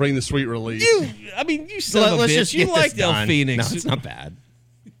 Bring the sweet release. You son of a bitch. You liked El Phoenix. No, it's not bad.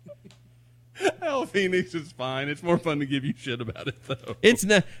 El Phoenix is fine. It's more fun to give you shit about it, though. It's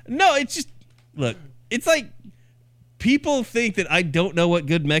not. No, it's just look. It's like people think that I don't know what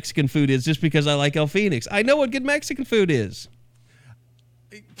good Mexican food is just because I like El Phoenix. I know what good Mexican food is.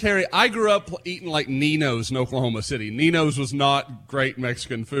 Carrie, I grew up eating like Nino's in Oklahoma City. Nino's was not great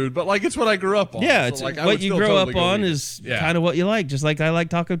Mexican food, but it's what I grew up on. Yeah, so, what you grow up on is kind of what you like. Just like I like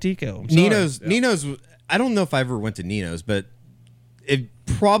Taco Tico. Nino's. I don't know if I ever went to Nino's, but it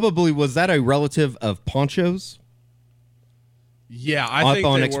probably was that a relative of Poncho's. Yeah, I think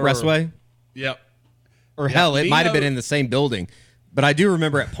on they Expressway. Were. Yep. Or hell, it might have been in the same building. But I do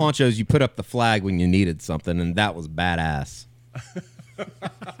remember at Poncho's, you put up the flag when you needed something, and that was badass.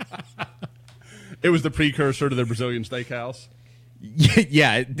 It was the precursor to the Brazilian steakhouse.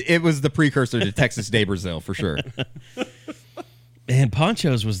 Yeah, it was the precursor to Texas Day Brazil, for sure. And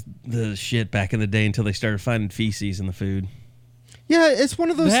Poncho's was the shit back in the day until they started finding feces in the food. Yeah, it's one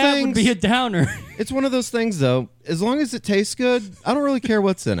of those things. That would be a downer. It's one of those things, though. As long as it tastes good, I don't really care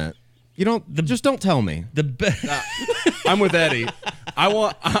what's in it. Just don't tell me. I'm with Eddie.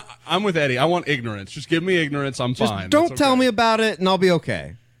 I'm with Eddie. I want ignorance. Just give me ignorance. I'm just fine. Don't tell me about it, and I'll be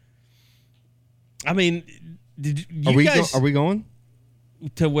okay. I mean, are we going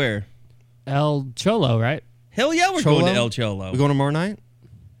to where? El Cholo, right? Hell yeah, we're going to El Cholo. We going tomorrow night?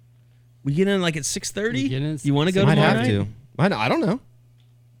 We get in like at 6:30. You want to go Might tomorrow have night? to. I don't know.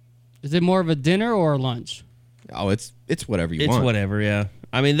 Is it more of a dinner or a lunch? Oh, it's whatever you It's want. whatever. Yeah.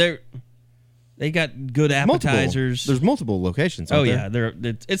 I mean, they got good appetizers. There's multiple locations. Oh aren't there?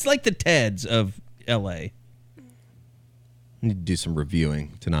 yeah, it's like the Teds of L.A. Need to do some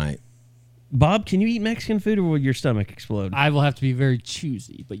reviewing tonight. Bob, can you eat Mexican food or will your stomach explode? I will have to be very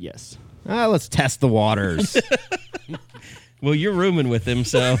choosy, but yes. Let's test the waters. Well, you're rooming with him,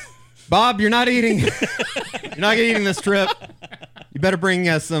 so Bob, you're not eating. You're not eating this trip. You better bring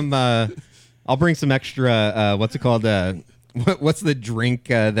some. I'll bring some extra. What's it called? What's the drink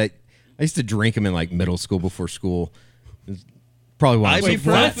that I used to drink them in like middle school before school? It's probably why I'm so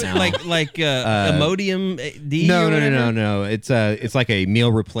fat now. like Imodium D. No. It's like a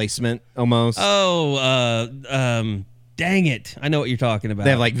meal replacement almost. Oh, dang it! I know what you're talking about.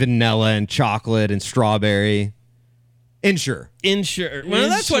 They have like vanilla and chocolate and strawberry. Ensure. Well,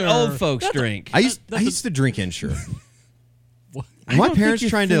 that's what old folks drink. I used to drink Ensure. I My don't parents think you're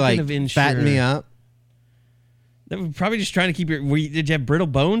trying to thinking like of Ensure. fatten me up. They were probably just trying to keep your. Did you have brittle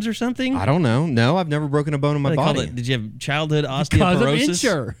bones or something? I don't know. No, I've never broken a bone in my What do they call body. it? Did you have childhood Because osteoporosis? of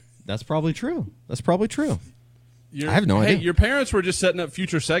Ensure. That's probably true. I have no Hey, idea. your parents were just setting up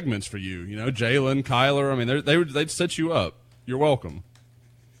future segments for you. You know, Jalen, Kyler. I mean, they'd set you up. You're welcome.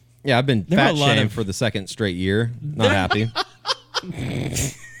 Yeah, I've been There are fat a lot shamed of- for the second straight year. Not happy.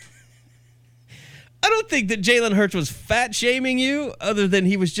 I don't think that Jalen Hurts was fat shaming you, other than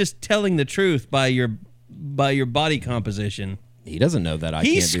he was just telling the truth by your body composition. He doesn't know that I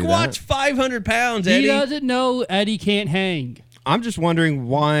He can't do squats that. 500 pounds, Eddie. He doesn't know Eddie can't hang. I'm just wondering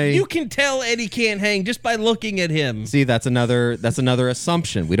why. You can tell Eddie can't hang just by looking at him. See, that's another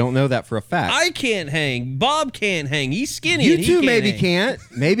assumption. We don't know that for a fact. I can't hang. Bob can't hang. He's skinny. You and he too can't maybe hang. can't.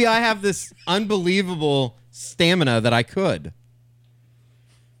 Maybe I have this unbelievable stamina that I could.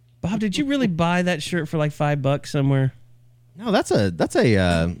 Bob, did you really buy that shirt for like $5 somewhere? No, that's a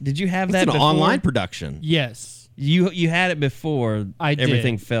Did you have that's that an before? online production. Yes. You had it before I did.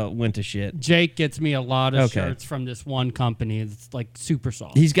 everything went to shit. Jake gets me a lot of Okay. shirts from this one company. It's like super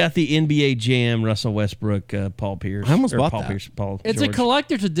soft. He's got the NBA Jam, Russell Westbrook, Paul Pierce. I almost or bought Paul that. Pierce, Paul It's George. a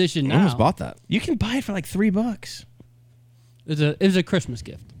collector's edition I now. almost bought that. You can buy it for like $3. It was a Christmas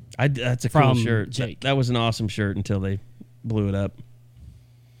gift. That's a cool From shirt. Jake. That was an awesome shirt until they blew it up.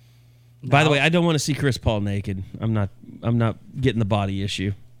 By the way, I don't want to see Chris Paul naked. I'm not getting the body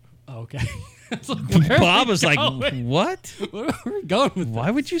issue. Okay. It's like, where are Bob we was like, going? "What? Where are we going with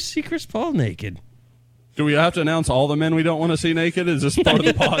Why would you see Chris Paul naked?" Do we have to announce all the men we don't want to see naked? Is this part of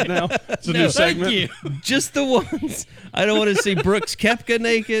the pod now? It's a new segment. you. Just the ones. I don't want to see Brooks Koepka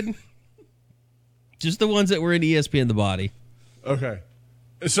naked. Just the ones that were in ESPN The Body. Okay.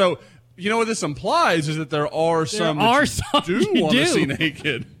 So, you know what this implies is that there are some are that some you you do want to do. see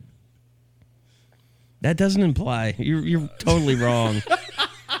naked. That doesn't imply. You're totally wrong.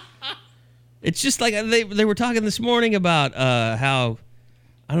 It's just like they were talking this morning about how,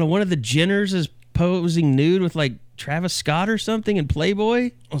 I don't know, one of the Jenners is posing nude with like Travis Scott or something in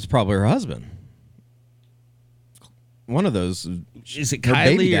Playboy. Well, it's probably her husband. One of those. Is it Her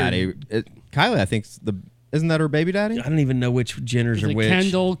Kylie baby or- daddy. Kylie, I think, isn't that her baby daddy? I don't even know which Jenners Is are it which.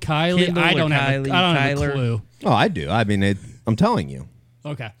 Kendall, Kylie? Kendall I or don't have Kylie, a Kyler? clue. Oh, I do. I mean, I'm telling you.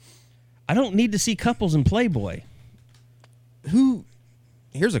 Okay. I don't need to see couples in Playboy.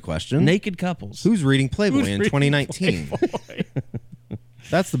 Here's a question. Naked couples. Who's reading Playboy Who's in reading 2019?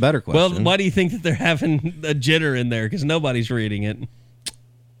 That's the better question. Well, why do you think that they're having a Jenner in there? Because nobody's reading it.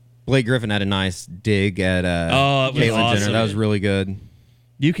 Blake Griffin had a nice dig at Oh, it was Caitlyn awesome. Jenner. That was really good.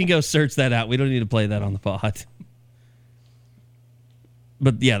 You can go search that out. We don't need to play that on the pod.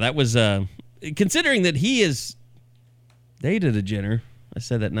 But yeah, that was considering that he is dated a Jenner. I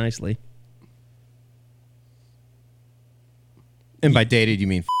said that nicely. And by dated, you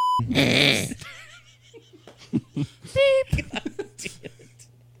mean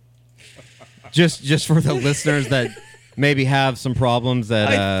just for the listeners that maybe have some problems that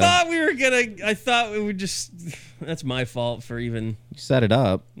I thought we would just. That's my fault for even. you set it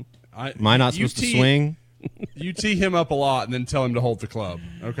up. Am I not you supposed to tee- swing? You tee him up a lot and then tell him to hold the club,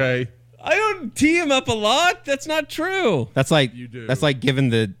 okay? I don't tee him up a lot. That's not true. That's like You do. that's like giving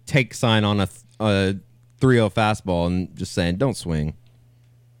the take sign on a 3-0 fastball and just saying don't swing,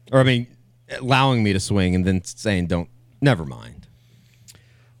 or I mean, allowing me to swing and then saying don't. Never mind.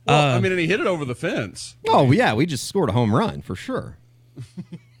 Well, I mean, and he hit it over the fence. Oh yeah, we just scored a home run for sure.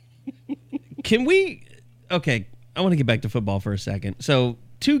 Can we? Okay, I want to get back to football for a second. So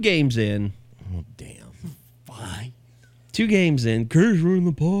 2 games in. Oh damn. Fine. 2 games in. Curse ruined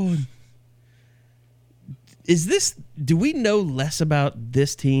the pod. Do we know less about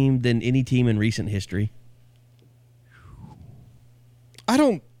this team than any team in recent history?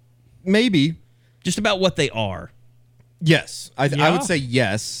 Maybe. Just about what they are. Yes. I would say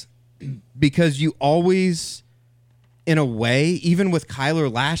yes, because you always, in a way, even with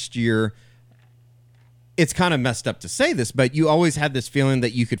Kyler last year, it's kind of messed up to say this, but you always had this feeling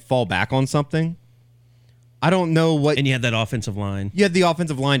that you could fall back on something. I don't know what. And you had that offensive line. You had the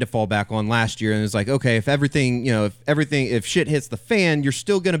offensive line to fall back on last year, and it's like, okay, if shit hits the fan, you're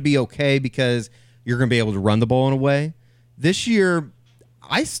still going to be okay because you're going to be able to run the ball in a way. This year,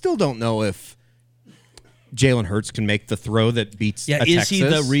 I still don't know if Jalen Hurts can make the throw that beats a is Texas. He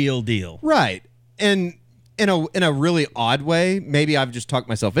the real deal? Right. And in a really odd way, maybe I've just talked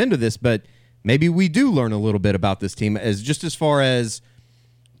myself into this, but maybe we do learn a little bit about this team as far as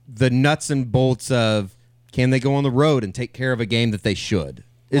the nuts and bolts of, can they go on the road and take care of a game that they should?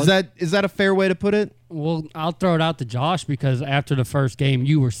 Is that a fair way to put it? Well, I'll throw it out to Josh, because after the first game,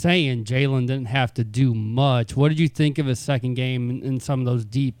 you were saying Jalen didn't have to do much. What did you think of his second game in some of those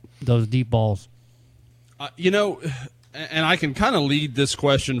deep balls? And I can kind of lead this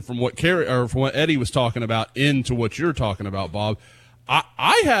question from what from what Eddie was talking about into what you're talking about, Bob.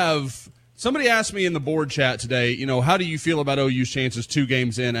 I have somebody asked me in the board chat today, how do you feel about OU's chances 2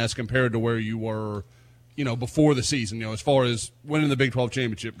 games in as compared to where you were, before the season, as far as winning the Big 12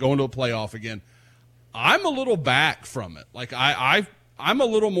 championship, going to a playoff again. I'm a little back from it. Like I'm a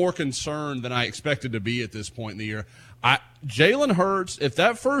little more concerned than I expected to be at this point in the year. Jalen Hurts, if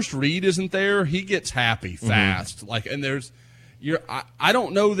that first read isn't there, he gets happy fast. Mm-hmm. I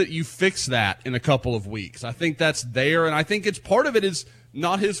don't know that you fix that in a couple of weeks. I think that's there, and I think it's part of it is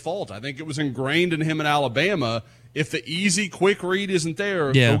not his fault. I think it was ingrained in him in Alabama. If the easy, quick read isn't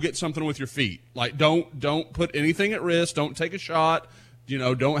there, go get something with your feet. Like don't put anything at risk. Don't take a shot.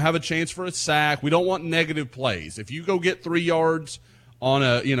 Don't have a chance for a sack. We don't want negative plays. If you go get 3 yards on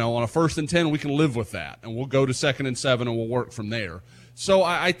a 1st and 10, we can live with that, and we'll go to 2nd and 7, and we'll work from there. So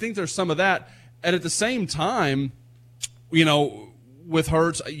I think there's some of that, and at the same time, with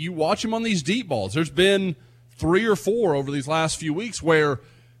Hurts, you watch him on these deep balls. There's been 3 or 4 over these last few weeks where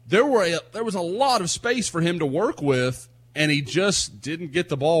there was a lot of space for him to work with, and he just didn't get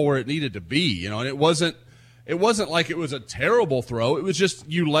the ball where it needed to be. And it wasn't like it was a terrible throw. It was just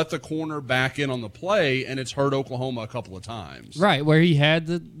you let the corner back in on the play, and it's hurt Oklahoma a couple of times. Right, where he had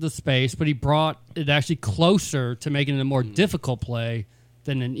the space, but he brought it actually closer to making it a more difficult play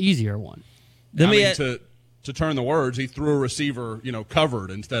than an easier one. To turn the words, he threw a receiver,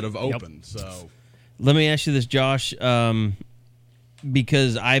 covered instead of open. Yep. So let me ask you this, Josh,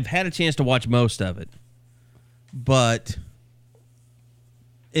 because I've had a chance to watch most of it, but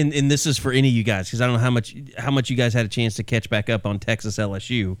and this is for any of you guys, because I don't know how much you guys had a chance to catch back up on Texas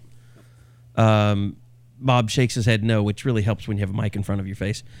LSU. Bob shakes his head no, which really helps when you have a mic in front of your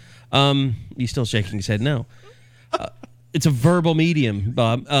face. He's still shaking his head no. It's a verbal medium,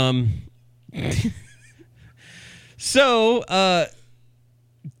 Bob. So,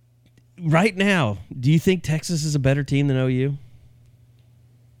 right now, do you think Texas is a better team than OU?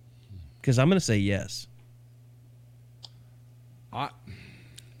 Because I'm going to say yes.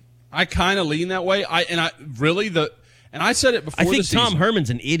 I kind of lean that way. I said it before. I think the season. Tom Herman's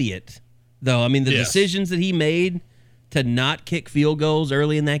an idiot, though. I mean, the decisions that he made to not kick field goals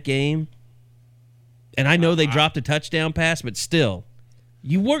early in that game, and I know they dropped a touchdown pass, but still,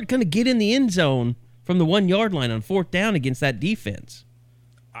 you weren't going to get in the end zone from the 1 yard line on 4th down against that defense.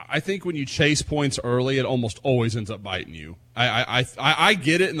 I think when you chase points early, it almost always ends up biting you. I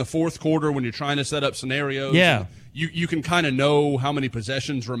get it in the 4th quarter when you're trying to set up scenarios. Yeah. You can kind of know how many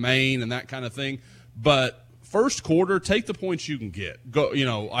possessions remain and that kind of thing. But first quarter, take the points you can get. Go,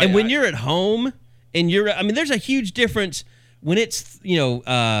 when you're at home and there's a huge difference when it's,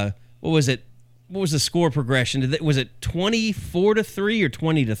 what was it? What was the score progression? Was it 24-3 or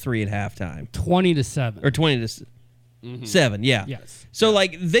 20-3 at halftime? 20-7. Or 20-7, yeah. Yes. So,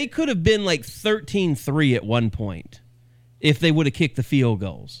 they could have been 13-3 at one point if they would have kicked the field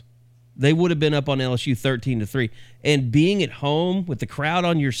goals. They would have been up on LSU 13-3. And being at home with the crowd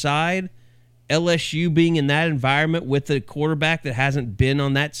on your side, LSU being in that environment with the quarterback that hasn't been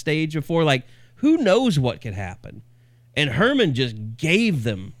on that stage before, who knows what could happen? And Herman just gave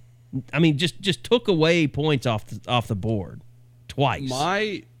them, just took away points off the board twice.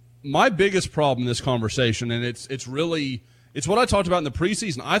 My biggest problem in this conversation, and it's what I talked about in the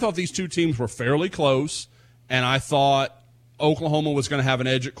preseason. I thought these two teams were fairly close, and I thought Oklahoma was going to have an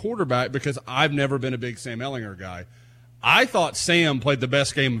edge at quarterback because I've never been a big Sam Ehlinger guy. I thought Sam played the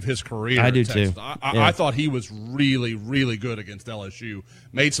best game of his career. I at do Texas. too. I thought he was really, really good against LSU.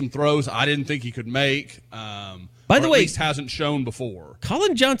 Made some throws I didn't think he could make. By the way, at least hasn't shown before.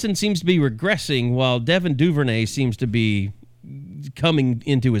 Colin Johnson seems to be regressing, while Devin Duvernay seems to be coming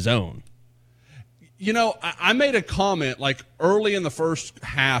into his own. You know, I made a comment like early in the first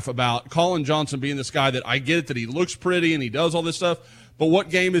half about Colin Johnson being this guy that I get it that he looks pretty and he does all this stuff, but what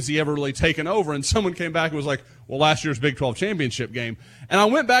game has he ever really taken over? And someone came back and was like, well, last year's Big 12 championship game. And I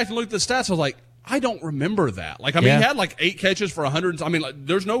went back and looked at the stats. I was like, I don't remember that. Like, I mean, he had like 8 catches for 100. I mean, like,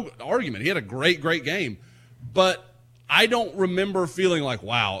 there's no argument. He had a great, great game. But I don't remember feeling like,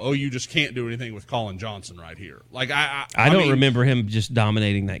 wow, you just can't do anything with Colin Johnson right here. Like I don't mean, remember him just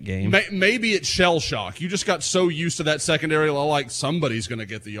dominating that game. Maybe it's shell shock. You just got so used to that secondary, like somebody's going to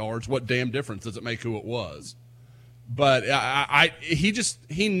get the yards. What damn difference does it make who it was? But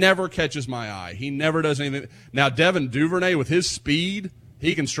he never catches my eye. He never does anything. Now Devin Duvernay with his speed,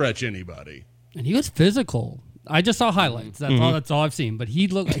 he can stretch anybody. And he was physical. I just saw highlights. That's all I've seen. But he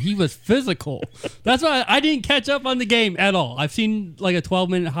was physical. That's why I didn't catch up on the game at all. I've seen like a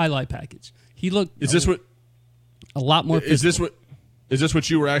 12-minute highlight package. He looked. Is this what? A lot more. Physical. Is this what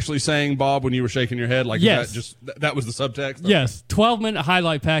you were actually saying, Bob, when you were shaking your head? Like, yes. That was the subtext. Yes, 12-minute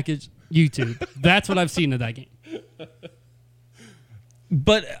highlight package. YouTube. That's what I've seen of that game.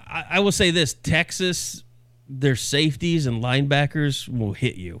 But I will say this: Texas, their safeties and linebackers will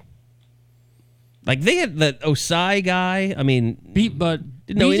hit you. Like they had that Osai guy. I mean, but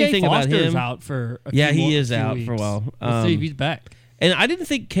didn't know BJ anything Foster's about him. Out for he is out weeks. for a while. Let's see if he's back. And I didn't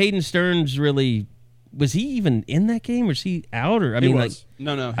think Caden Stearns really was he even in that game, or was he out? Or I mean, like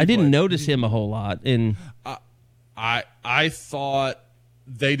no, I didn't notice him a whole lot. And I thought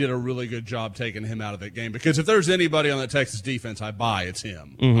they did a really good job taking him out of that game because if there's anybody on that Texas defense I buy, it's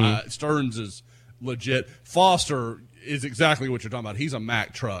him. Stearns is legit. Foster is exactly what you're talking about. He's a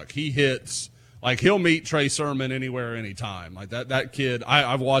Mack truck. He hits. Like, he'll meet Trey Sermon anywhere, anytime. Like, that kid,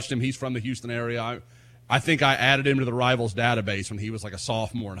 I've watched him. He's from the Houston area. I think I added him to the Rivals database when he was like a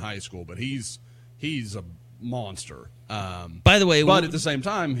sophomore in high school. But he's a monster. By the way, but at the same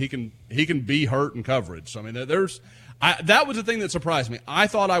time, he can be hurt in coverage. So, I mean, that was the thing that surprised me. I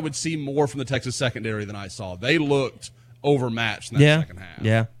thought I would see more from the Texas secondary than I saw. They looked overmatched in that second half.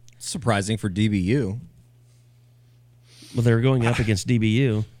 Yeah. Surprising for DBU. Well, they were going up against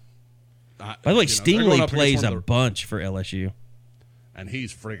DBU. By the way, Stingley plays a bunch for LSU. And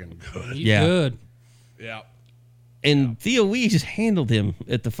he's friggin' good. He's good. Yeah. And Theo Wease handled him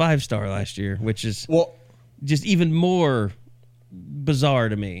at the 5-star last year, which is just even more bizarre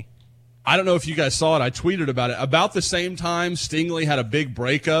to me. I don't know if you guys saw it. I tweeted about it. About the same time Stingley had a big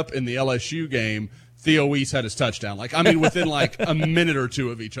breakup in the LSU game, Theo Wease had his touchdown. Like, I mean, within like a minute or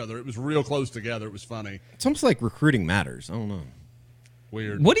two of each other. It was real close together. It was funny. It's almost like recruiting matters. I don't know.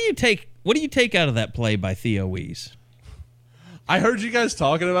 Weird. What do you take out of that play by Theo Wease? I heard you guys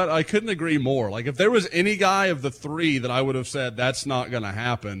talking about it. I couldn't agree more. Like, if there was any guy of the three that I would have said that's not going to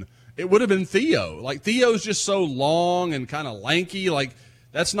happen, it would have been Theo. Like, Theo's just so long and kind of lanky. Like,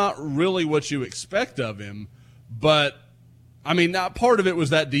 that's not really what you expect of him. But, I mean, part of it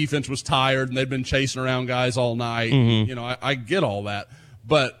was that defense was tired and they'd been chasing around guys all night. Mm-hmm. You know, I get all that.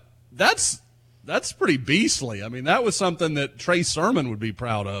 But that's pretty beastly. I mean, that was something that Trey Sermon would be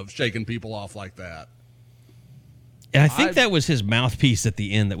proud of, shaking people off like that. And I think that was his mouthpiece at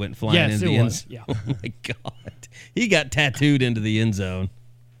the end that went flying into the end zone. Yeah. Oh, my God. He got tattooed into the end zone.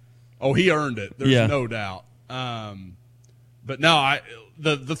 Oh, he earned it. There's no doubt. But no,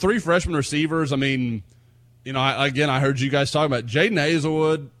 the three freshman receivers, I mean, you know, I heard you guys talking about Jaden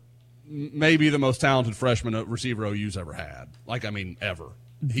Hazelwood, maybe the most talented freshman receiver OU's ever had. Like, I mean, ever.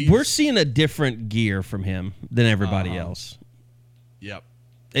 We're seeing a different gear from him than everybody else. Yep.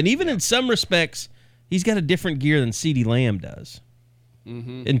 And even in some respects, he's got a different gear than CeeDee Lamb does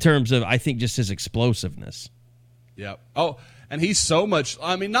in terms of, I think, just his explosiveness. Yep. Oh, and he's so much,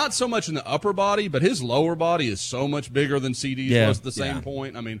 I mean, not so much in the upper body, but his lower body is so much bigger than CeeDee's was at the same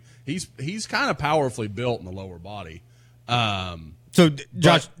point. I mean, he's kind of powerfully built in the lower body. So,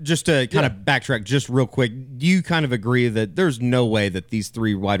 Josh, just to kind of backtrack just real quick, do you kind of agree that there's no way that these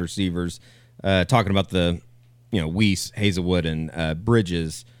three wide receivers, talking about the, Weiss, Hazelwood, and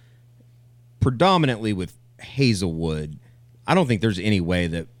Bridges, predominantly with Hazelwood, I don't think there's any way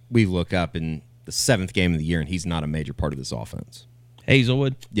that we look up in the 7th game of the year and he's not a major part of this offense.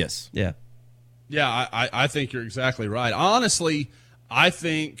 Hazelwood? Yes. Yeah. Yeah, I think you're exactly right. Honestly, I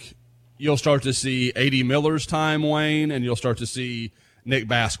think you'll start to see A.D. Miller's time wane, and you'll start to see Nick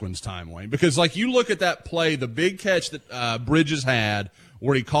Basquin's time wane. Because, like, you look at that play, the big catch that Bridges had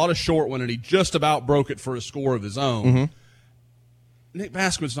where he caught a short one and he just about broke it for a score of his own. Mm-hmm. Nick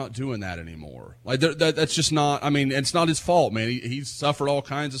Basquin's not doing that anymore. Like that's just not. I mean, it's not his fault, man. He's suffered all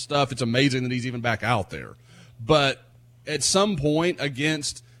kinds of stuff. It's amazing that he's even back out there. But at some point,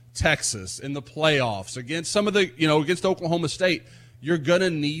 against Texas in the playoffs, against some of the, against Oklahoma State, you're gonna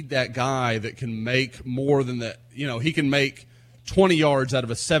need that guy that can make more than that. He can make 20 yards out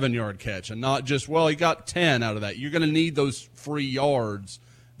of a 7-yard catch, and not just, he got 10 out of that. You're gonna need those free yards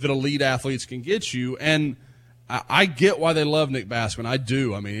that elite athletes can get you, and I get why they love Nick Basquin. I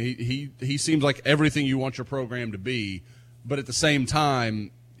do. I mean, he seems like everything you want your program to be, but at the same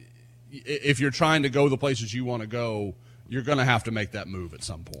time, if you're trying to go the places you want to go, you're going to have to make that move at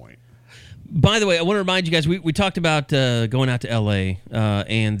some point. By the way, I want to remind you guys, we talked about going out to L.A.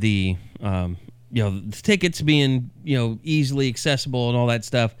 And the the tickets being easily accessible and all that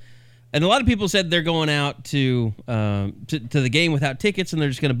stuff. And a lot of people said they're going out to the game without tickets and they're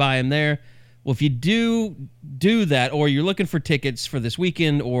just going to buy them there. Well, if you do that, or you're looking for tickets for this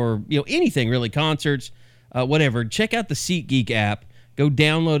weekend, or anything really, concerts, whatever, check out the SeatGeek app. Go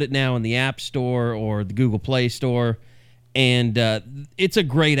download it now in the App Store or the Google Play Store, and it's a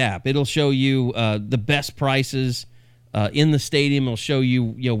great app. It'll show you the best prices in the stadium. It'll show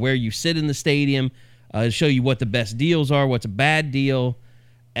you where you sit in the stadium. It'll show you what the best deals are, what's a bad deal,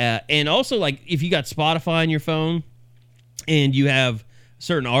 and also like if you got Spotify on your phone and you have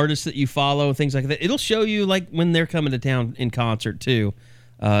certain artists that you follow, things like that. It'll show you like when they're coming to town in concert too.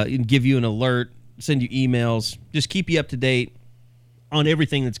 It'll give you an alert, send you emails, just keep you up to date on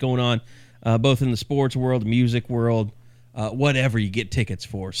everything that's going on, both in the sports world, music world, whatever you get tickets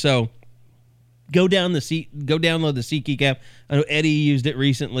for. So go download the SeatGeek app. I know Eddie used it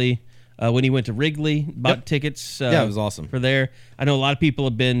recently when he went to Wrigley, bought tickets. It was awesome for there. I know a lot of people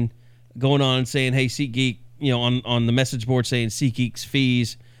have been going on and saying, "Hey, SeatGeek." On the message board saying SeatGeek's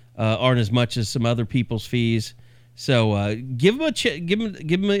fees aren't as much as some other people's fees. So give them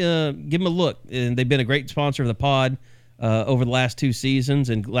a look. And they've been a great sponsor of the pod over the last 2 seasons,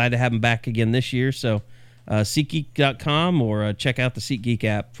 and glad to have them back again this year. So SeatGeek.com or check out the SeatGeek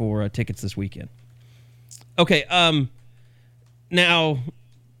app for tickets this weekend. Okay, now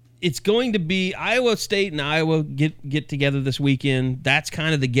it's going to be Iowa State and Iowa get together this weekend. That's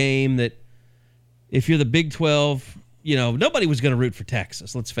kind of the game that, if you're the Big 12, nobody was going to root for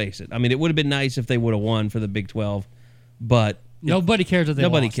Texas, let's face it. I mean, it would have been nice if they would have won for the Big 12, but nobody cares if they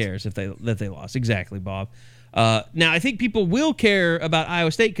nobody lost. cares if they lost. Exactly, Bob. Now, I think people will care about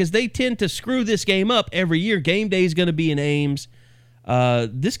Iowa State because they tend to screw this game up every year. Game day is going to be in Ames.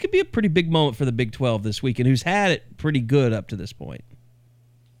 This could be a pretty big moment for the Big 12 this weekend, who's had it pretty good up to this point.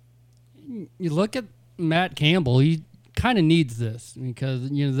 You look at Matt Campbell, he kind of needs this because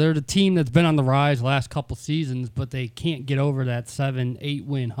they're the team that's been on the rise last couple seasons, but they can't get over that 7-8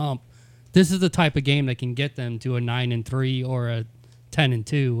 win hump. This is the type of game that can get them to a 9-3 or a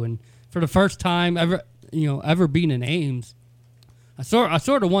 10-2. And for the first time ever being in Ames, I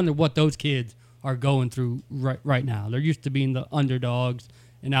sort of wonder what those kids are going through right now. They're used to being the underdogs,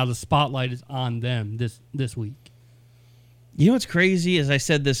 and now the spotlight is on them this week. What's crazy? As I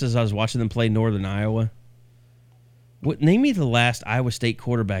said this as I was watching them play Northern Iowa. Name me the last Iowa State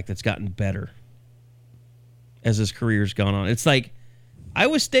quarterback that's gotten better as his career's gone on. It's like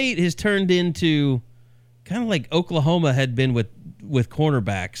Iowa State has turned into kind of like Oklahoma had been with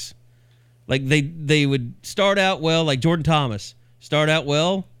cornerbacks. Like they would start out well, like Jordan Thomas. Start out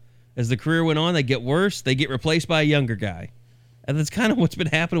well. As the career went on, they get worse. They get replaced by a younger guy. And that's kind of what's been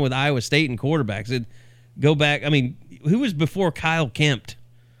happening with Iowa State and quarterbacks. Go back. I mean, who was before Kyle Kempt?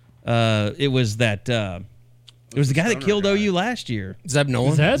 It was that... It was the guy that killed OU last year. Zeb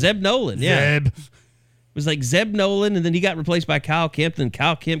Nolan? Zeb Nolan, yeah. Zeb. It was like Zeb Nolan, and then he got replaced by Kyle Kempt, and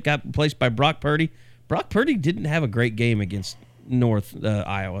Kyle Kempt got replaced by Brock Purdy. Brock Purdy didn't have a great game against Northern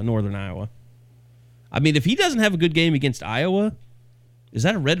Iowa. I mean, if he doesn't have a good game against Iowa, is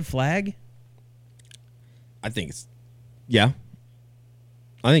that a red flag? I think it's a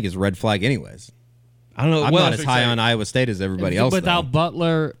red flag anyways. I don't know. I'm not as high on Iowa State as everybody else. Without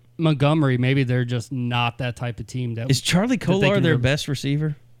Butler, Montgomery, maybe they're just not that type of team. Is Charlie Kolar their best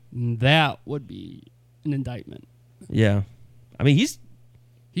receiver? That would be an indictment. Yeah. I mean, he's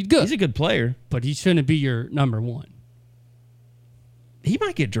good. He's a good player. But he shouldn't be your number one. He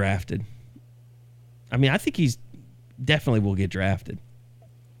might get drafted. I mean, I think he's definitely will get drafted.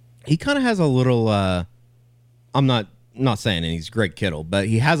 He kind of has a little, I'm not saying he's Greg Kittle, but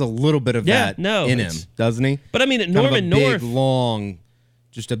he has a little bit of that in him, doesn't he? But I mean, at kind Norman of a North, big, long,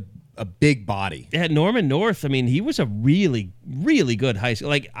 just a big body. At Norman North, I mean, he was a really, really good high school.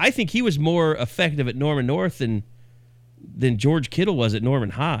 Like, I think he was more effective at Norman North than than George Kittle was at Norman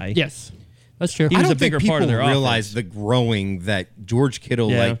High. Yes, that's true. He I was don't a bigger think part of people their realize offense. the growing that George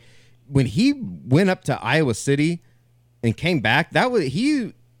Kittle, Yeah. like when he went up to Iowa City and came back,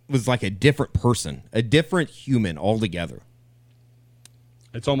 he was like a different person, a different human altogether.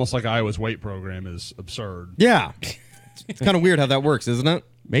 It's almost like Iowa's weight program is absurd. Yeah. It's kind of weird how that works, isn't it?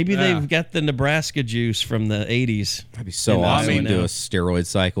 Maybe Yeah. they've got the Nebraska juice from the 80s. That'd be so And awesome I to mean, do a steroid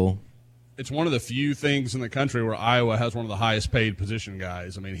cycle. It's one of the few things in the country where Iowa has one of the highest paid position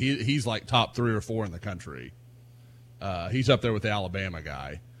guys. I mean, he's like top 3 or 4 in the country. He's up there with the Alabama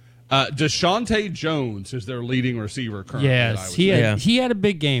guy. Deshaunte Jones is their leading receiver currently. at Iowa Yes, State. he had a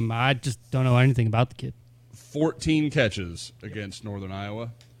big game. I just don't know anything about the kid. 14 catches against Northern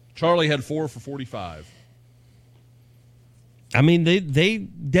Iowa. Charlie had 4 for 45. I mean, they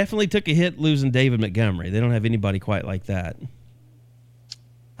definitely took a hit losing David Montgomery. They don't have anybody quite like that.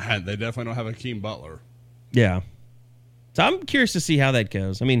 And they definitely don't have Hakeem Butler. Yeah. So I'm curious to see how that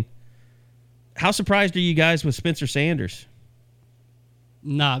goes. I mean, how surprised are you guys with Spencer Sanders?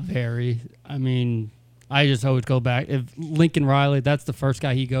 Not very. I mean, I just always go back. If Lincoln Riley, that's the first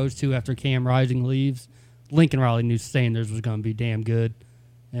guy he goes to after Cam Rising leaves. Lincoln Riley knew Sanders was going to be damn good,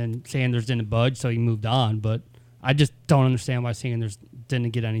 and Sanders didn't budge, so he moved on. But I just don't understand why Sanders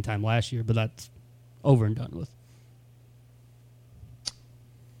didn't get any time last year, but that's over and done with.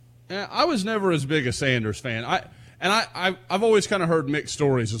 Yeah, I was never as big a Sanders fan. I've always kind of heard mixed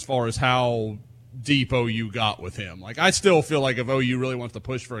stories as far as how deep OU got with him. Like, I still feel like if OU really wants to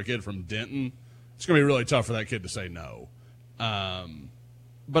push for a kid from Denton, it's going to be really tough for that kid to say no.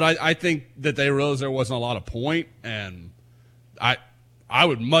 But I think that they realized there wasn't a lot of point, and I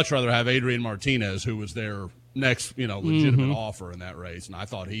would much rather have Adrian Martinez, who was their next legitimate offer in that race, and I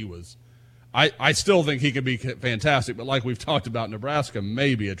thought he was. I still think he could be fantastic, but like we've talked about, Nebraska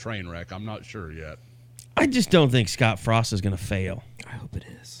may be a train wreck. I'm not sure yet. I just don't think Scott Frost is going to fail. I hope it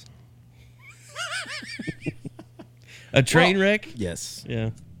is. A train wreck? Yes.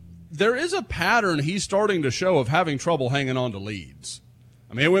 Yeah. There is a pattern he's starting to show of having trouble hanging on to leads.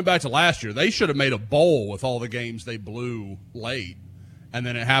 I mean, it went back to last year. They should have made a bowl with all the games they blew late, and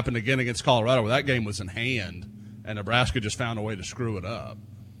then it happened again against Colorado where that game was in hand, and Nebraska just found a way to screw it up.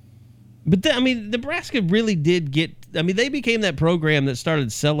 But, Nebraska really did get – I mean, they became that program that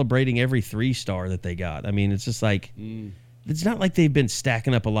started celebrating every 3-star that they got. I mean, it's just like it's not like they've been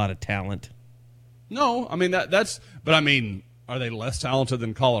stacking up a lot of talent. No, I mean, that's – but, I mean, are they less talented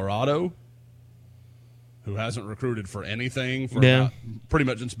than Colorado, who hasn't recruited for anything for about, pretty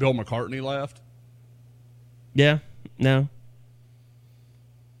much since Bill McCartney left? Yeah, no.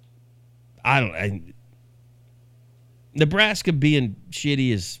 Nebraska being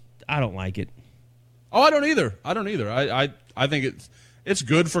shitty is – I don't like it. Oh, I don't either. I think it's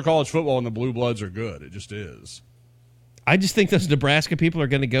good for college football, and the Blue Bloods are good. It just is. I just think those Nebraska people are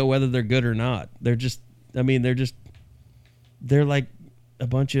going to go whether they're good or not. They're like a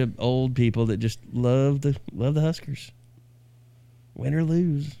bunch of old people that just love the Huskers. Win or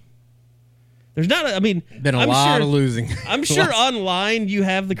lose. There's not been a lot of losing. I'm sure online you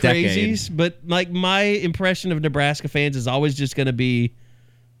have the crazies, but like my impression of Nebraska fans is always just going to be,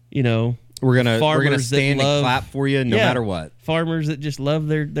 we're gonna stand and clap for you no matter what. Farmers that just love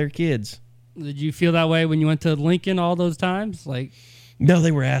their kids. Did you feel that way when you went to Lincoln all those times? Like, no,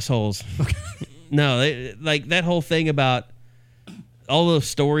 they were assholes. No, they, like that whole thing about all those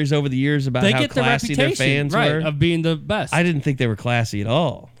stories over the years about they how get classy the their fans were of being the best. I didn't think they were classy at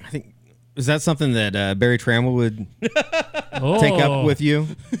all. I think is that something that Barry Trammell would take up with you?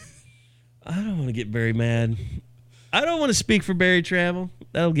 I don't want to get Barry mad. I don't want to speak for Barry Trammell.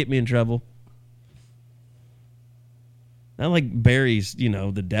 That'll get me in trouble. Not like Barry's,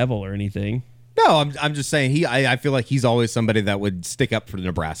 the devil or anything. No, I'm just saying I feel like he's always somebody that would stick up for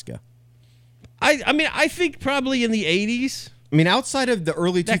Nebraska. I think probably in the 80s. I mean, outside of the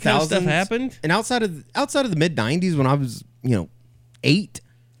early 2000s, that kind of stuff happened, and outside of the mid 90s when I was 8,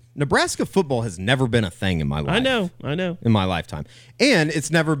 Nebraska football has never been a thing in my life. I know. In my lifetime, and it's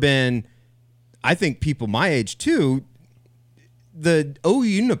never been. I think people my age too. The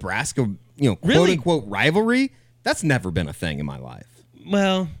OU Nebraska, quote unquote rivalry, that's never been a thing in my life.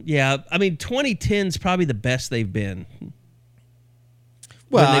 Well, yeah. 2010 is probably the best they've been.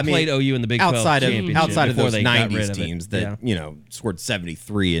 Well, when they played OU in the Big 12 championship outside of those they got rid 90s of teams it. that scored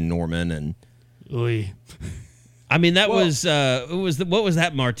 73 in Norman and. Oy. That was what was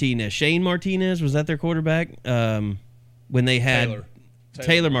that Martinez? Shane Martinez, was that their quarterback? When they had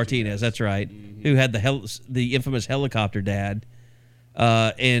Taylor Martinez, that's right, who had the infamous helicopter dad,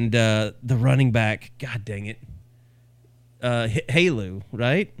 and the running back. God dang it, Halu,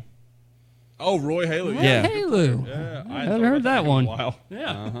 right? Oh, Roy Haley. Yeah. Halu. Yeah, I haven't heard that one.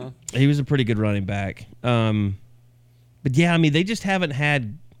 Yeah. He was a pretty good running back. But yeah, I mean, they just haven't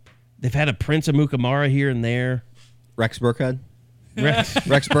had. They've had a Prince Amukamara here and there. Rex Burkhead. Rex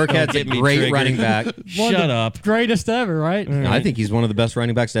Burkhead's a great running back. Shut up. Greatest ever, right? I think he's one of the best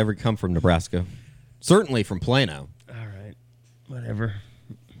running backs to ever come from Nebraska. Certainly from Plano. All right. Whatever.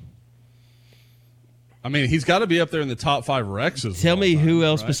 I mean, he's got to be up there in the top 5 Rexes. Tell me who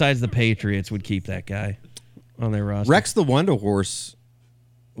else besides the Patriots would keep that guy on their roster. Rex the Wonder Horse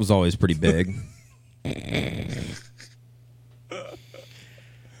was always pretty big.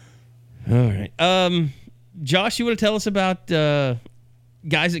 All right. Josh, you want to tell us about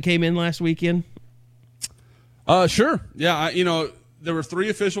guys that came in last weekend? Sure. Yeah, there were 3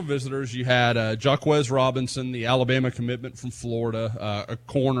 official visitors. You had Jaquez Robinson, the Alabama commitment from Florida, a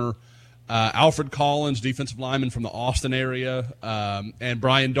corner, Alfred Collins, defensive lineman from the Austin area, and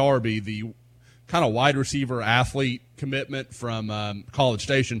Brian Darby, the kind of wide receiver athlete commitment from College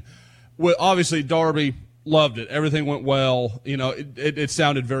Station. Well, obviously, Darby loved it. Everything went well. It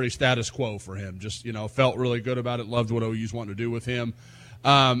sounded very status quo for him. Just, felt really good about it. Loved what OU's wanting to do with him.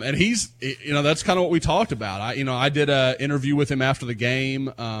 And he's, that's kind of what we talked about. I did an interview with him after the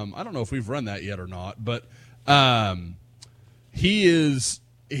game. I don't know if we've run that yet or not, but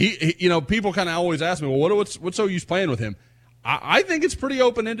people kind of always ask me, well, what's OU's plan with him? I think it's pretty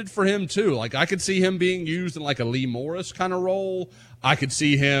open-ended for him too. Like, I could see him being used in like a Lee Morris kind of role. I could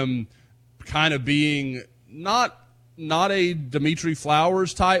see him kind of being not a Dimitri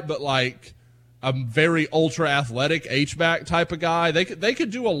Flowers type, but like a very ultra athletic H-back type of guy. They could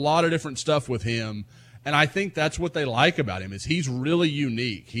do a lot of different stuff with him, and I think that's what they like about him is he's really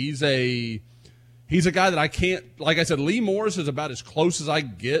unique. He's a guy that I can't, like I said, Lee Morris is about as close as I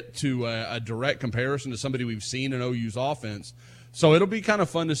get to a direct comparison to somebody we've seen in OU's offense. So it'll be kind of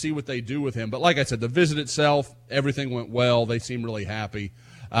fun to see what they do with him. But like I said, the visit itself, everything went well. They seem really happy.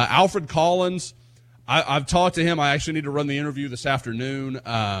 Alfred Collins, I've talked to him. I actually need to run the interview this afternoon.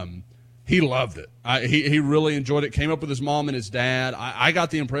 He loved it. He really enjoyed it. Came up with his mom and his dad. I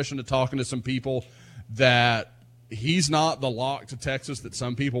got the impression of talking to some people that he's not the lock to Texas that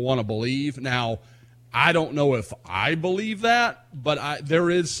some people want to believe. Now, I don't know if I believe that, but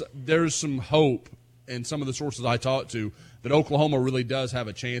there's some hope in some of the sources I talked to that Oklahoma really does have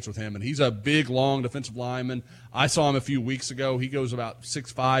a chance with him. And he's a big, long defensive lineman. I saw him a few weeks ago. He goes about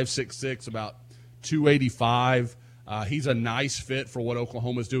 6'5", 6'6", about 285. He's a nice fit for what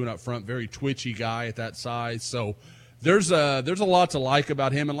Oklahoma's doing up front. Very twitchy guy at that size. So there's a lot to like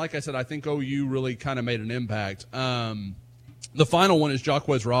about him. And like I said, I think OU really kind of made an impact. The final one is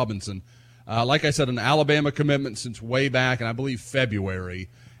Jaquez Robinson. Like I said, an Alabama commitment since way back, and I believe February.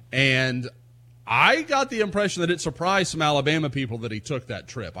 And I got the impression that it surprised some Alabama people that he took that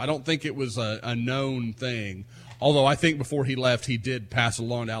trip. I don't think it was a known thing, although I think before he left he did pass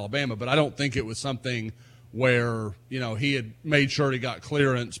along to Alabama. But I don't think it was something where, he had made sure he got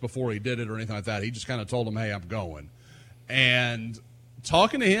clearance before he did it or anything like that. He just kind of told them, hey, I'm going. And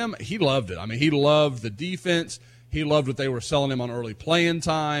talking to him, he loved it. I mean, he loved the defense. He loved what they were selling him on early playing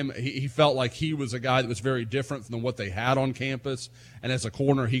time. He felt like he was a guy that was very different than what they had on campus. And as a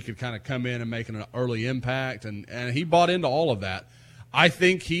corner, he could kind of come in and make an early impact. And he bought into all of that. I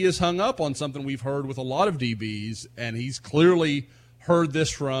think he is hung up on something we've heard with a lot of DBs, and he's clearly heard this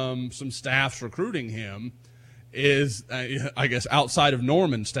from some staffs recruiting him, is, I guess, outside of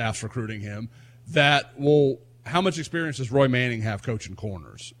Norman staffs recruiting him, that, well, how much experience does Roy Manning have coaching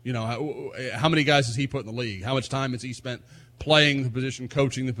corners? How many guys has he put in the league? How much time has he spent playing the position,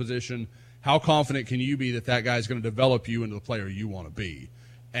 coaching the position? How confident can you be that that guy's going to develop you into the player you want to be?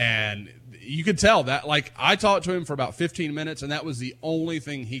 And you could tell that, like, I talked to him for about 15 minutes, and that was the only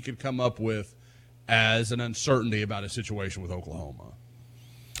thing he could come up with as an uncertainty about his situation with Oklahoma.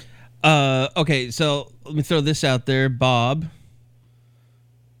 Okay, so let me throw this out there. Bob,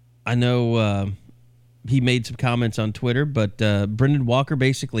 I know he made some comments on Twitter, but Brendan Walker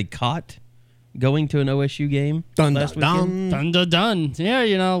basically caught going to an OSU game last weekend. Done.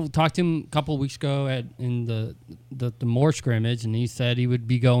 Yeah, talked to him a couple of weeks ago in the Moore scrimmage, and he said he would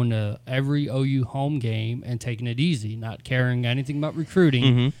be going to every OU home game and taking it easy, not caring anything about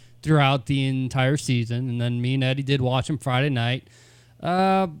recruiting throughout the entire season. And then me and Eddie did watch him Friday night.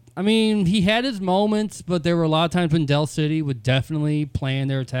 I mean, he had his moments, but there were a lot of times when Del City would definitely plan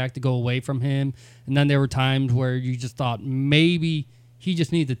their attack to go away from him. And then there were times where you just thought maybe he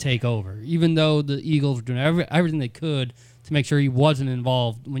just needed to take over, even though the Eagles were doing everything they could to make sure he wasn't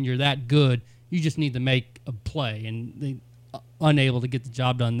involved. When you're that good, you just need to make a play, and they unable to get the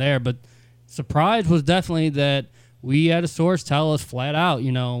job done there. But surprise was definitely that we had a source tell us flat out,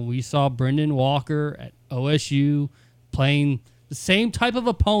 we saw Brendan Walker at OSU playing the same type of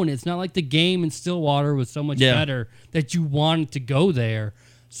opponent. It's not like the game in Stillwater was so much better that you wanted to go there.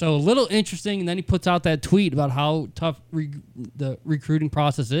 So a little interesting, and then he puts out that tweet about how tough the recruiting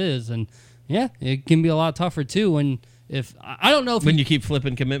process is, and it can be a lot tougher too. And if I don't know if when you keep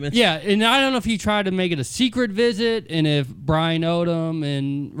flipping commitments, and I don't know if he tried to make it a secret visit, and if Brian Odom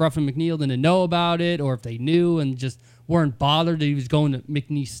and Ruffin McNeil didn't know about it, or if they knew and just weren't bothered that he was going to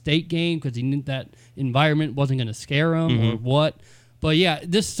McNeese State game because he knew that environment wasn't going to scare him or what. But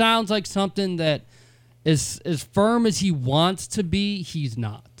this sounds like something that is as firm as he wants to be, he's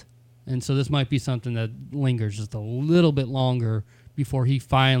not. And so this might be something that lingers just a little bit longer before he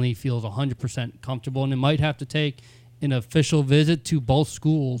finally feels 100% comfortable. And it might have to take an official visit to both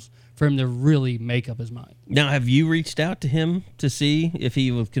schools for him to really make up his mind. Now, have you reached out to him to see if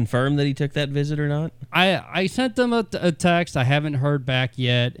he will confirm that he took that visit or not? I sent them a text. I haven't heard back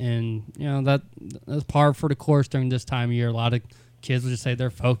yet, and that's par for the course during this time of year. A lot of kids will just say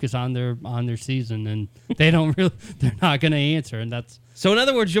they're focused on their season, and they're not going to answer, and that's. So in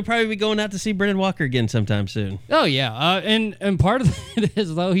other words, you'll probably be going out to see Brendan Walker again sometime soon. Oh yeah, and part of it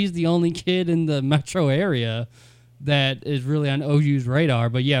is though he's the only kid in the metro area that is really on OU's radar.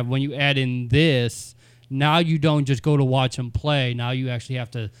 But when you add in this, now you don't just go to watch him play. Now you actually have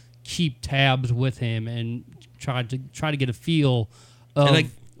to keep tabs with him and try to get a feel of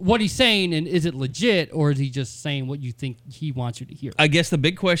what he's saying, and is it legit, or is he just saying what you think he wants you to hear? I guess the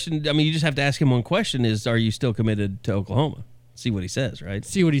big question, you just have to ask him one question, is are you still committed to Oklahoma? See what he says, right?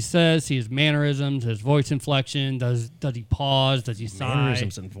 See what he says, see his mannerisms, his voice inflection. Does he pause? Does he sigh?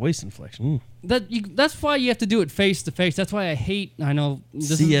 Mannerisms and voice inflection. That's why you have to do it face to face. That's why I know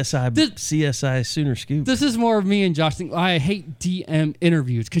CSI Sooner Scoop. This is more of me and Josh. I hate DM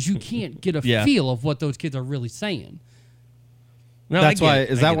interviews because you can't get a feel of what those kids are really saying. No, that's why.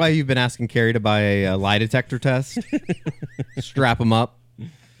 Is that why you've been asking Carrie to buy a lie detector test? Strap him up.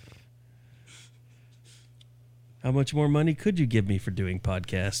 How much more money could you give me for doing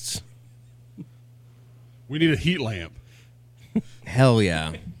podcasts? We need a heat lamp. Hell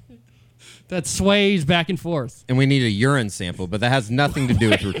yeah. That sways back and forth. And we need a urine sample, but that has nothing to do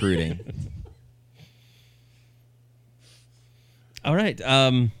with recruiting. All right.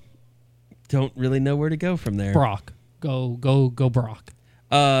 Don't really know where to go from there. Brock. Go Brock.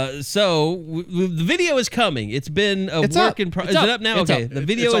 So the video is coming. It's been a work in progress. Is it up now? Okay. The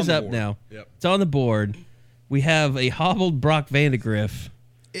video is up now. Yep. It's on the board. We have a hobbled Brock Vandegrift.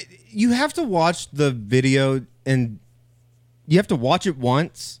 You have to watch the video, and you have to watch it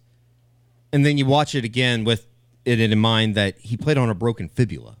once, and then you watch it again with it in mind that he played on a broken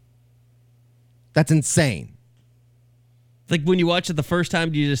fibula. That's insane. Like when you watch it the first time,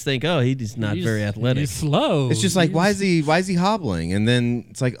 do you just think, oh, he's not very athletic? He's slow. It's just like, why is he hobbling? And then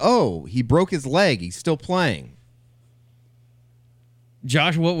it's like, oh, he broke his leg. He's still playing.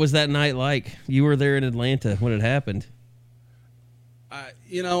 Josh, what was that night like? You were there in Atlanta when it happened.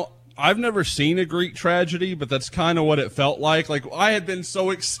 I've never seen a Greek tragedy, but that's kind of what it felt like. Like, I had been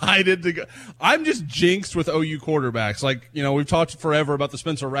so excited to go. I'm just jinxed with OU quarterbacks. Like, we've talked forever about the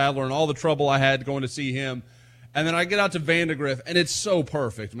Spencer Rattler and all the trouble I had going to see him. And then I get out to Vandegrift, and it's so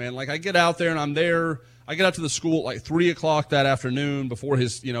perfect, man. Like, I get out there, and I'm there. I get out to the school at like 3 o'clock that afternoon before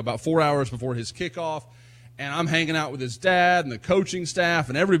his, about 4 hours before his kickoff. And I'm hanging out with his dad and the coaching staff,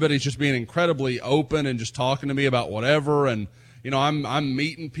 and everybody's just being incredibly open and just talking to me about whatever. And, I'm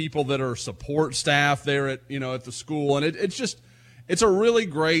meeting people that are support staff there at the school. And it's a really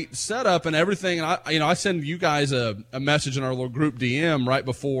great setup and everything. And I send you guys a message in our little group DM right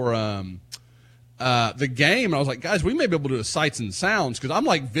before the game. And I was like, guys, we may be able to do a sights and sounds, because I'm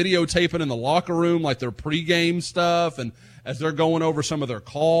like videotaping in the locker room, like their pregame stuff, and as they're going over some of their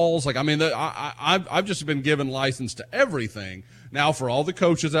calls. Like, I've just been given license to everything. Now, for all the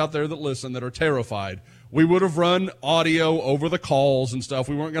coaches out there that listen that are terrified, we would have run audio over the calls and stuff.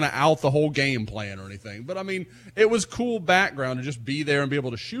 We weren't going to out the whole game plan or anything. But, it was cool background to just be there and be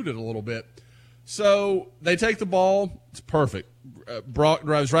able to shoot it a little bit. So they take the ball. It's perfect. Brock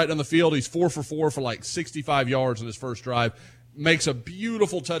drives right down the field. He's 4 for 4 for like 65 yards on his first drive. Makes a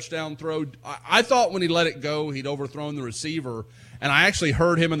beautiful touchdown throw. I thought when he let it go, he'd overthrown the receiver, and I actually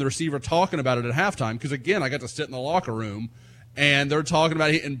heard him and the receiver talking about it at halftime, because, again, I got to sit in the locker room, and they're talking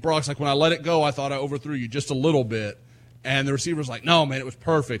about it, and Brock's like, when I let it go, I thought I overthrew you just a little bit, and the receiver's like, no, man, it was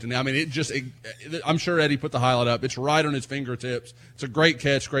perfect. And, I'm sure Eddie put the highlight up. It's right on his fingertips. It's a great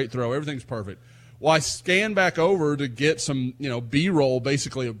catch, great throw. Everything's perfect. Well, I scan back over to get some, B-roll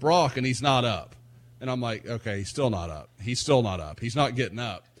basically of Brock, and he's not up. And I'm like, okay, he's still not up. He's still not up. He's not getting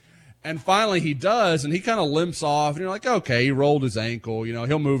up. And finally he does, and he kind of limps off, and you're like, okay, he rolled his ankle. You know,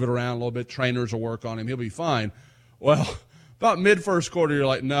 he'll move it around a little bit. Trainers will work on him. He'll be fine. Well, about mid-first quarter, you're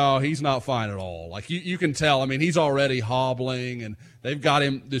like, no, he's not fine at all. Like, you can tell. I mean, he's already hobbling, and they've got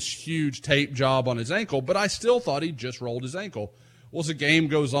him this huge tape job on his ankle, but I still thought he just rolled his ankle. Well, as the game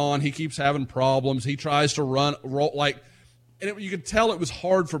goes on, he keeps having problems. He tries to roll, and you could tell it was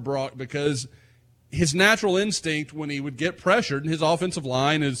hard for Brock because his natural instinct when he would get pressured, and his offensive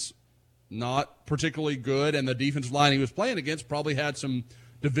line is not particularly good, and the defensive line he was playing against probably had some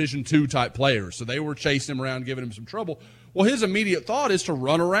Division II type players, so they were chasing him around, giving him some trouble. Well, his immediate thought is to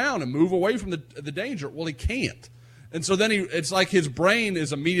run around and move away from the danger. Well, he can't. And so then it's like his brain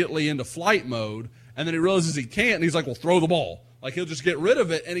is immediately into flight mode, and then he realizes he can't, and he's like, well, throw the ball. Like, he'll just get rid of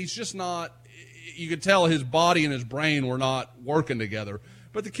it, and he's just not – you could tell his body and his brain were not working together.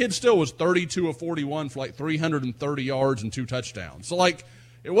 But the kid still was 32 of 41 for like 330 yards and 2 touchdowns. So, like,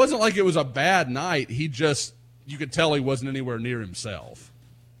 it wasn't like it was a bad night. He just – you could tell he wasn't anywhere near himself.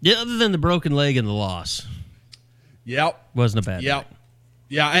 Yeah, other than the broken leg and the loss. Yep. Wasn't a bad night.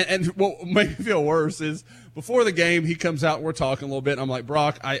 Yeah, and what made me feel worse is before the game, he comes out and we're talking a little bit, and I'm like,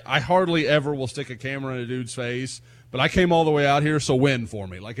 Brock, I hardly ever will stick a camera in a dude's face, but I came all the way out here, so win for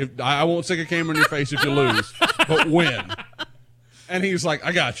me. Like, I won't stick a camera in your face if you lose, but win. And he's like,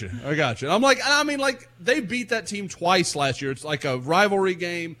 I got you. And I'm like, I mean, like, they beat that team twice last year. It's like a rivalry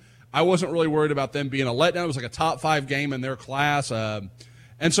game. I wasn't really worried about them being a letdown. It was like a top 5 game in their class.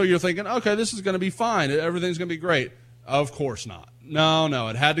 And so you're thinking, okay, this is going to be fine. Everything's going to be great. Of course not. No.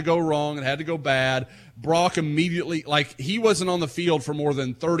 It had to go wrong. It had to go bad. Brock immediately, like, he wasn't on the field for more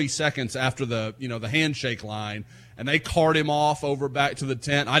than 30 seconds after the handshake line, and they carted him off over back to the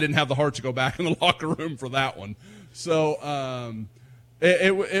tent. I didn't have the heart to go back in the locker room for that one. So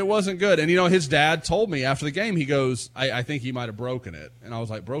it wasn't good. And, his dad told me after the game, he goes, I think he might have broken it. And I was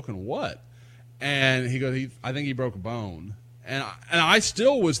like, broken what? And he goes, I think he broke a bone. And I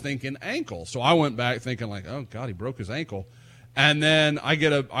still was thinking ankle. So I went back thinking like, oh, God, he broke his ankle. And then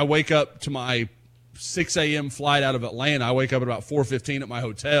I wake up to my 6 a.m. flight out of Atlanta. I wake up at about 4:15 at my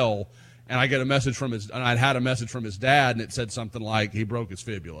hotel, and I get a message and I'd had a message from his dad, and it said something like he broke his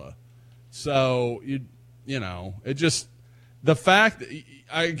fibula. So, it just – the fact that,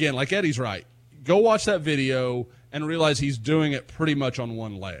 again, like Eddie's right, go watch that video and realize he's doing it pretty much on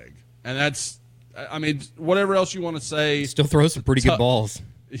one leg. And that's – I mean, whatever else you want to say. Still throws some pretty good balls.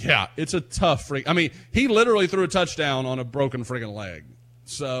 Yeah, it's a tough freak. I mean, he literally threw a touchdown on a broken friggin' leg.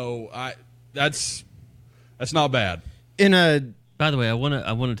 So that's not bad. By the way, I want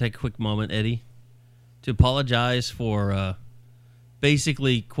to take a quick moment, Eddie, to apologize for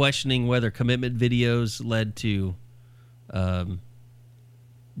basically questioning whether commitment videos led to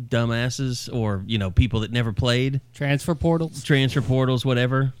dumbasses or people that never played. Transfer portals,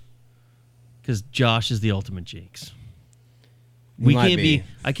 whatever. Because Josh is the ultimate jinx.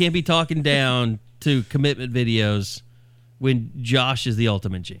 I can't be talking down to commitment videos when Josh is the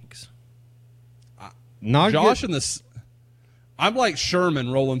ultimate jinx. I'm like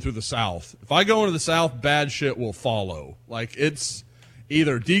Sherman rolling through the South. If I go into the South, bad shit will follow. Like, it's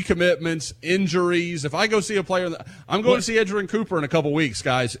either decommitments, injuries. If I go see a player, I'm going to see Edgerrin Cooper in a couple weeks,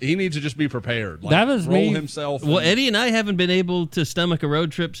 guys. He needs to just be prepared. Like, that was roll me. Himself. Well, Eddie and I haven't been able to stomach a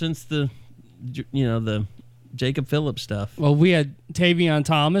road trip since the Jacob Phillips stuff. Well, we had Tavion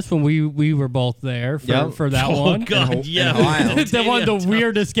Thomas when we were both there for that one. Oh, God, yeah. That one of the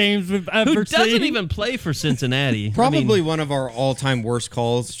weirdest games we've ever seen. Who doesn't even play for Cincinnati. Probably one of our all-time worst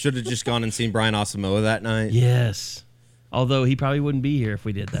calls. Should have just gone and seen Brian Asamoah that night. Yes. Although he probably wouldn't be here if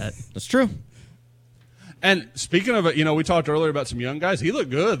we did that. That's true. And speaking of it, we talked earlier about some young guys. He looked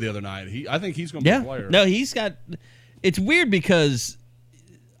good the other night. I think he's going to be a player. No, he's got – it's weird because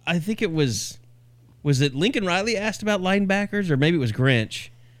I think it was it Lincoln Riley asked about linebackers, or maybe it was Grinch,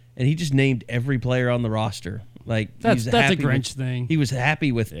 and he just named every player on the roster. Like, that's a Grinch thing. He was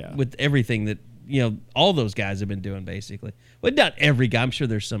happy with everything that all those guys have been doing, basically. Well, not every guy. I'm sure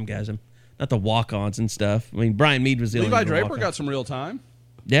there's some guys, not the walk-ons and stuff. I mean, Brian Meade was the only Levi Draper got some real time.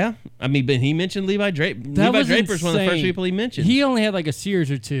 Yeah, I mean, but he mentioned Levi Draper. Levi Draper's one of the first people he mentioned. He only had like a series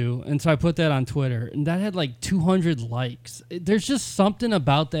or two, and so I put that on Twitter, and that had like 200 likes. There's just something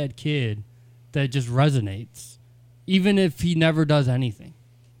about that kid that just resonates, even if he never does anything.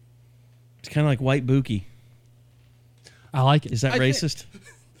 It's kind of like White Buki. I like it. Is that racist?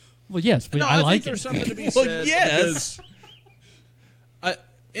 Well, yes, but no, I like think there's it. something to be said. Well, yes.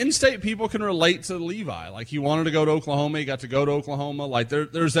 In-state people can relate to Levi. Like, he wanted to go to Oklahoma. He got to go to Oklahoma. Like,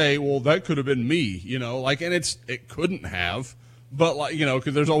 there's that could have been me, and it couldn't have. But,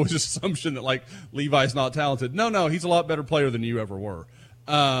 because there's always this assumption that, like, Levi's not talented. No, he's a lot better player than you ever were.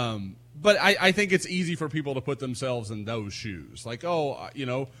 But I think it's easy for people to put themselves in those shoes. Like, I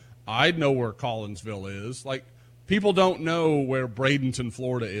know where Collinsville is. Like, people don't know where Bradenton,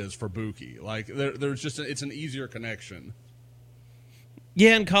 Florida is for Buki. Like, there's just it's an easier connection.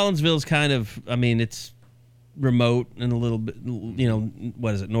 Yeah, and Collinsville's kind of, it's remote and a little bit,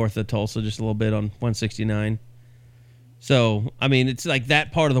 what is it, north of Tulsa, just a little bit on 169. So, it's like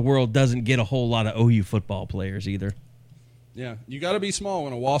that part of the world doesn't get a whole lot of OU football players either. Yeah, you got to be small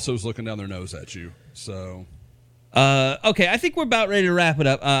when Owasso's looking down their nose at you. So, okay, I think we're about ready to wrap it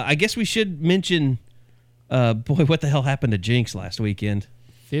up. I guess we should mention, what the hell happened to Jinx last weekend?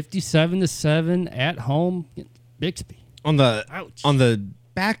 57-7 at home, Bixby. On the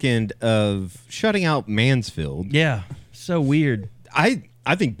back end of shutting out Mansfield. Yeah, so weird. I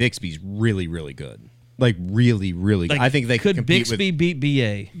think Bixby's really, really good. Like, really, really good. I think they could compete Bixby beat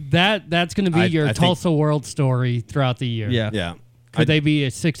BA. That's going to be your Tulsa World story throughout the year. Yeah. Could they be a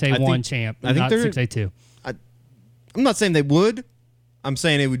 6A1 champ, not 6A2? I'm not saying they would. I'm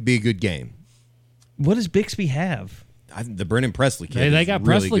saying it would be a good game. What does Bixby have? The Brennan Presley kid. They got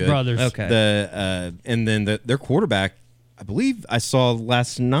really Presley good. brothers. Okay. And then their quarterback, I believe I saw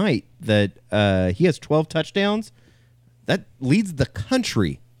last night that he has 12 touchdowns. That leads the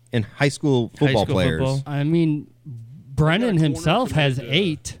country in high school football players. Brennan himself has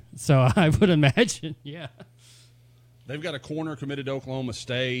 8, so I would imagine, yeah. They've got a corner committed to Oklahoma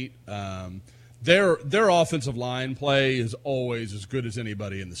State. Their offensive line play is always as good as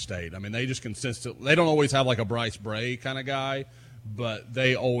anybody in the state. They just they don't always have like a Bryce Bray kind of guy, but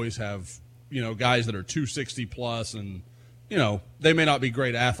they always have, guys that are 260 plus, and they may not be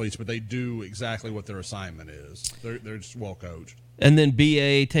great athletes, but they do exactly what their assignment is. They're just well coached. And then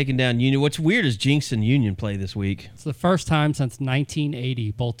BA taking down Union. What's weird is Jinx and Union play this week. It's the first time since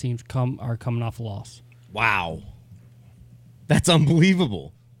 1980 both teams are coming off a loss. Wow. That's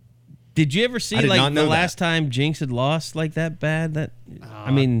unbelievable. Did you ever see the last time Jinx had lost like that bad? I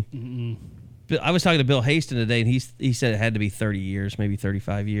was talking to Bill Haston today, and he said it had to be 30 years, maybe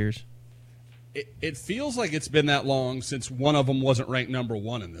 35 years. It feels like it's been that long since one of them wasn't ranked number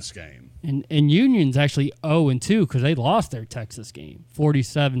 1 in this game. And Union's actually 0-2 because they lost their Texas game,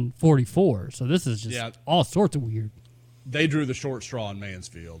 47-44. So this is just all sorts of weird. They drew the short straw in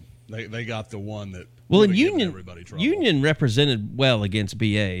Mansfield. They got the one that and Union represented well against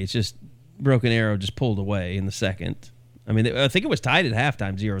BA. It's just Broken Arrow just pulled away in the second. I think it was tied at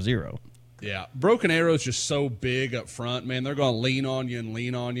halftime 0-0. Yeah, Broken Arrow is just so big up front, man. They're going to lean on you. And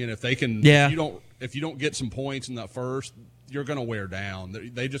if they can, if you don't get some points in that first, you're going to wear down.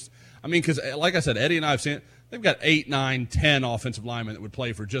 They just, because like I said, Eddie and I have seen they've got 8, 9, 10 offensive linemen that would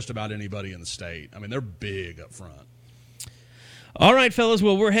play for just about anybody in the state. They're big up front. All right, fellas.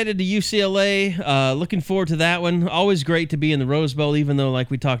 Well, we're headed to UCLA. Looking forward to that one. Always great to be in the Rose Bowl, even though,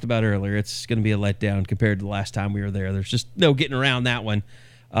 like we talked about earlier, it's going to be a letdown compared to the last time we were there. There's just no getting around that one.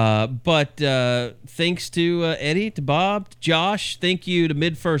 But thanks to Eddie, to Bob, to Josh. Thank you to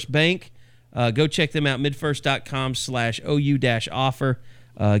MidFirst Bank. Go check them out, midfirst.com/OU-offer.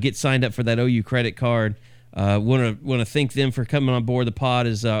 Get signed up for that OU credit card. Want to thank them for coming on board the pod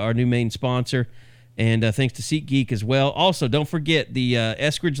as our new main sponsor. And thanks to SeatGeek as well. Also, don't forget the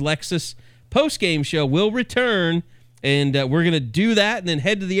Eskridge Lexus post-game show will return, and we're going to do that and then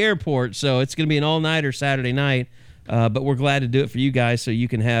head to the airport. So it's going to be an all-nighter Saturday night. But we're glad to do it for you guys so you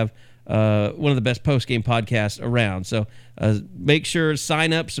can have one of the best post-game podcasts around. So make sure to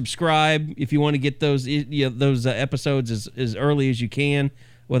sign up, subscribe if you want to get those episodes as early as you can,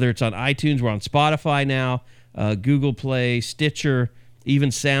 whether it's on iTunes, we're on Spotify now, Google Play, Stitcher, even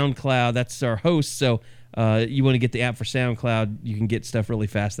SoundCloud. That's our host. So you want to get the app for SoundCloud, you can get stuff really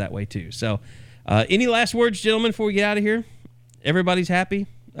fast that way too. So any last words, gentlemen, before we get out of here? Everybody's happy?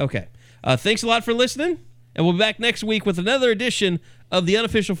 Okay. Thanks a lot for listening. And we'll be back next week with another edition of the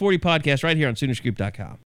Unofficial 40 podcast right here on Soonerscoop.com.